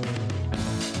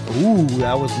 Ooh,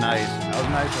 that was nice. That was a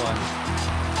nice one.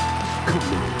 Come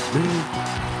on, man.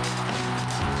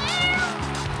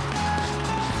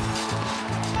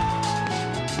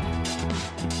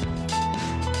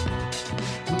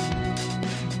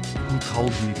 Who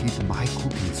told you to keep my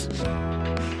cookies?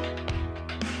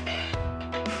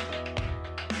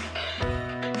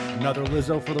 Another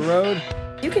Lizzo for the road.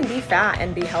 You can be fat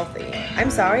and be healthy.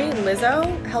 I'm sorry,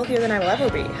 Lizzo, healthier than I will ever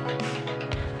be.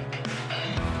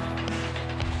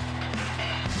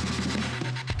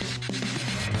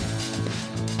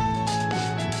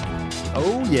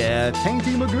 Oh yeah,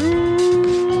 Tainty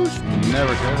Magoosh!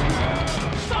 Never could.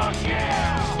 Fuck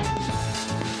yeah!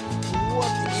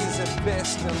 What is the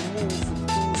best move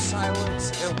to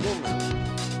silence a woman?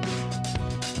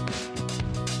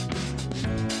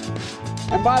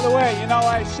 And by the way, you know,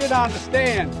 I sit on the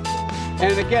stand,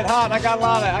 and it get hot. I got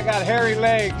hairy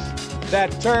legs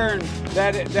that turn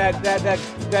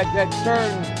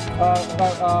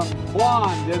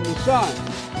blonde in the sun.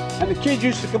 And the kids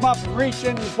used to come up and reach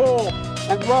in the pool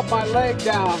and rub my leg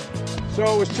down so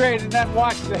it was straight, and then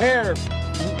watch the hair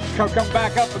come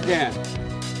back up again.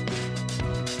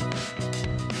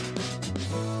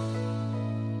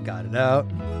 Got it out.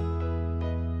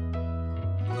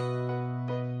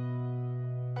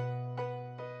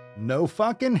 No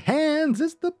fucking hands.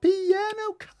 It's the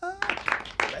piano cock,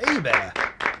 baby.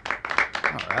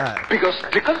 All right. Pickles.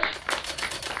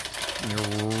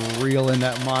 You're reeling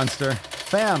that monster.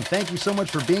 Fam, thank you so much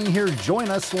for being here. Join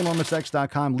us,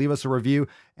 swolenormousx.com. Leave us a review.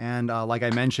 And like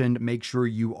I mentioned, make sure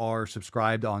you are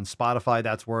subscribed on Spotify.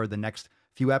 That's where the next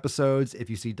few episodes, if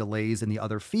you see delays in the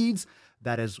other feeds,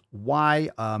 that is why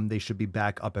they should be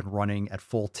back up and running at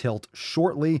full tilt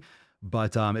shortly.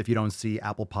 But if you don't see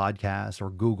Apple Podcasts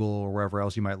or Google or wherever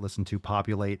else you might listen to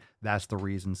populate, that's the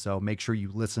reason. So make sure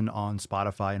you listen on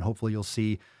Spotify, and hopefully you'll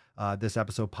see this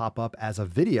episode pop up as a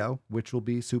video, which will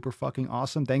be super fucking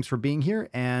awesome. Thanks for being here.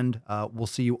 And we'll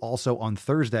see you also on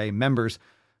Thursday. Members,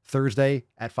 Thursday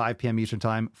at 5 p.m. Eastern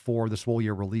time for the Swole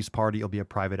Year release party. It'll be a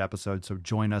private episode. So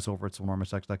join us over at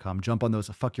swolenormousx.com. Jump on those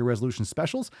Fuck Your Resolution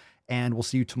specials. And we'll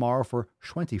see you tomorrow for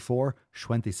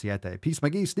 24/27. Peace, my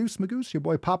geese. Deuce, my goose. Your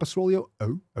boy Papa Swolio.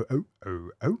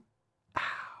 Oh.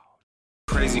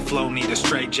 Crazy flow, need a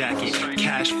straight jacket.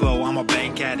 Cash flow, I'm a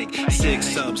bank addict. 6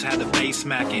 subs, had the bass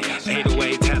smacking.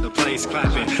 808s, had the place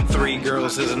clapping. 3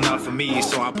 girls is enough for me,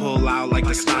 so I pull out like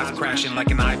the stock crashing.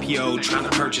 Like an IPO, trying to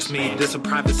purchase me. This a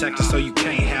private sector, so you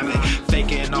can't have it.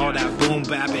 Faking all that boom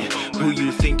bapping. Who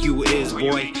you think you is,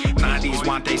 boy? 90s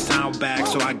want they sound back,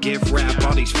 so I give rap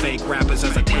all these fake rappers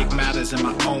as I take matters in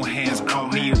my own hands. I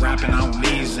don't need rapping, I don't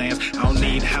need Zans. I don't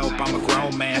need help, I'm a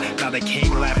grown man. Now they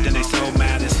king left and they so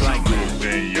mad, it's like...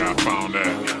 Then yeah, I found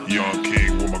that young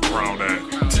king with my crown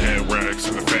at 10 racks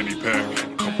in the fanny pack,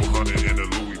 couple hundred in the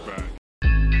Louis bag.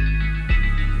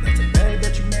 That's a bag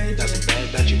that you made. That's a bag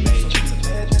that you made. That's a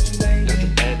bag that you laid. That's a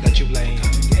bag that you laid.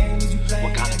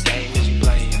 What kind of game is you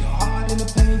playing? We go hard in the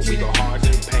paint. We go hard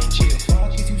in the paint. What the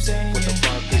fuck is you saying? What the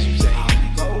fuck is you saying?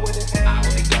 I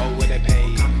only go where they pay.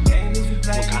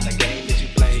 What kind of game is you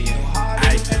playing?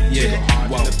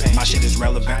 Whoa, my shit is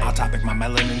relevant. On topic, my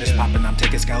melanin is popping. I'm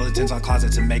taking skeletons on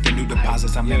closets and making new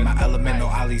deposits. I'm in my element, no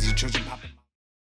ollies, you children popping.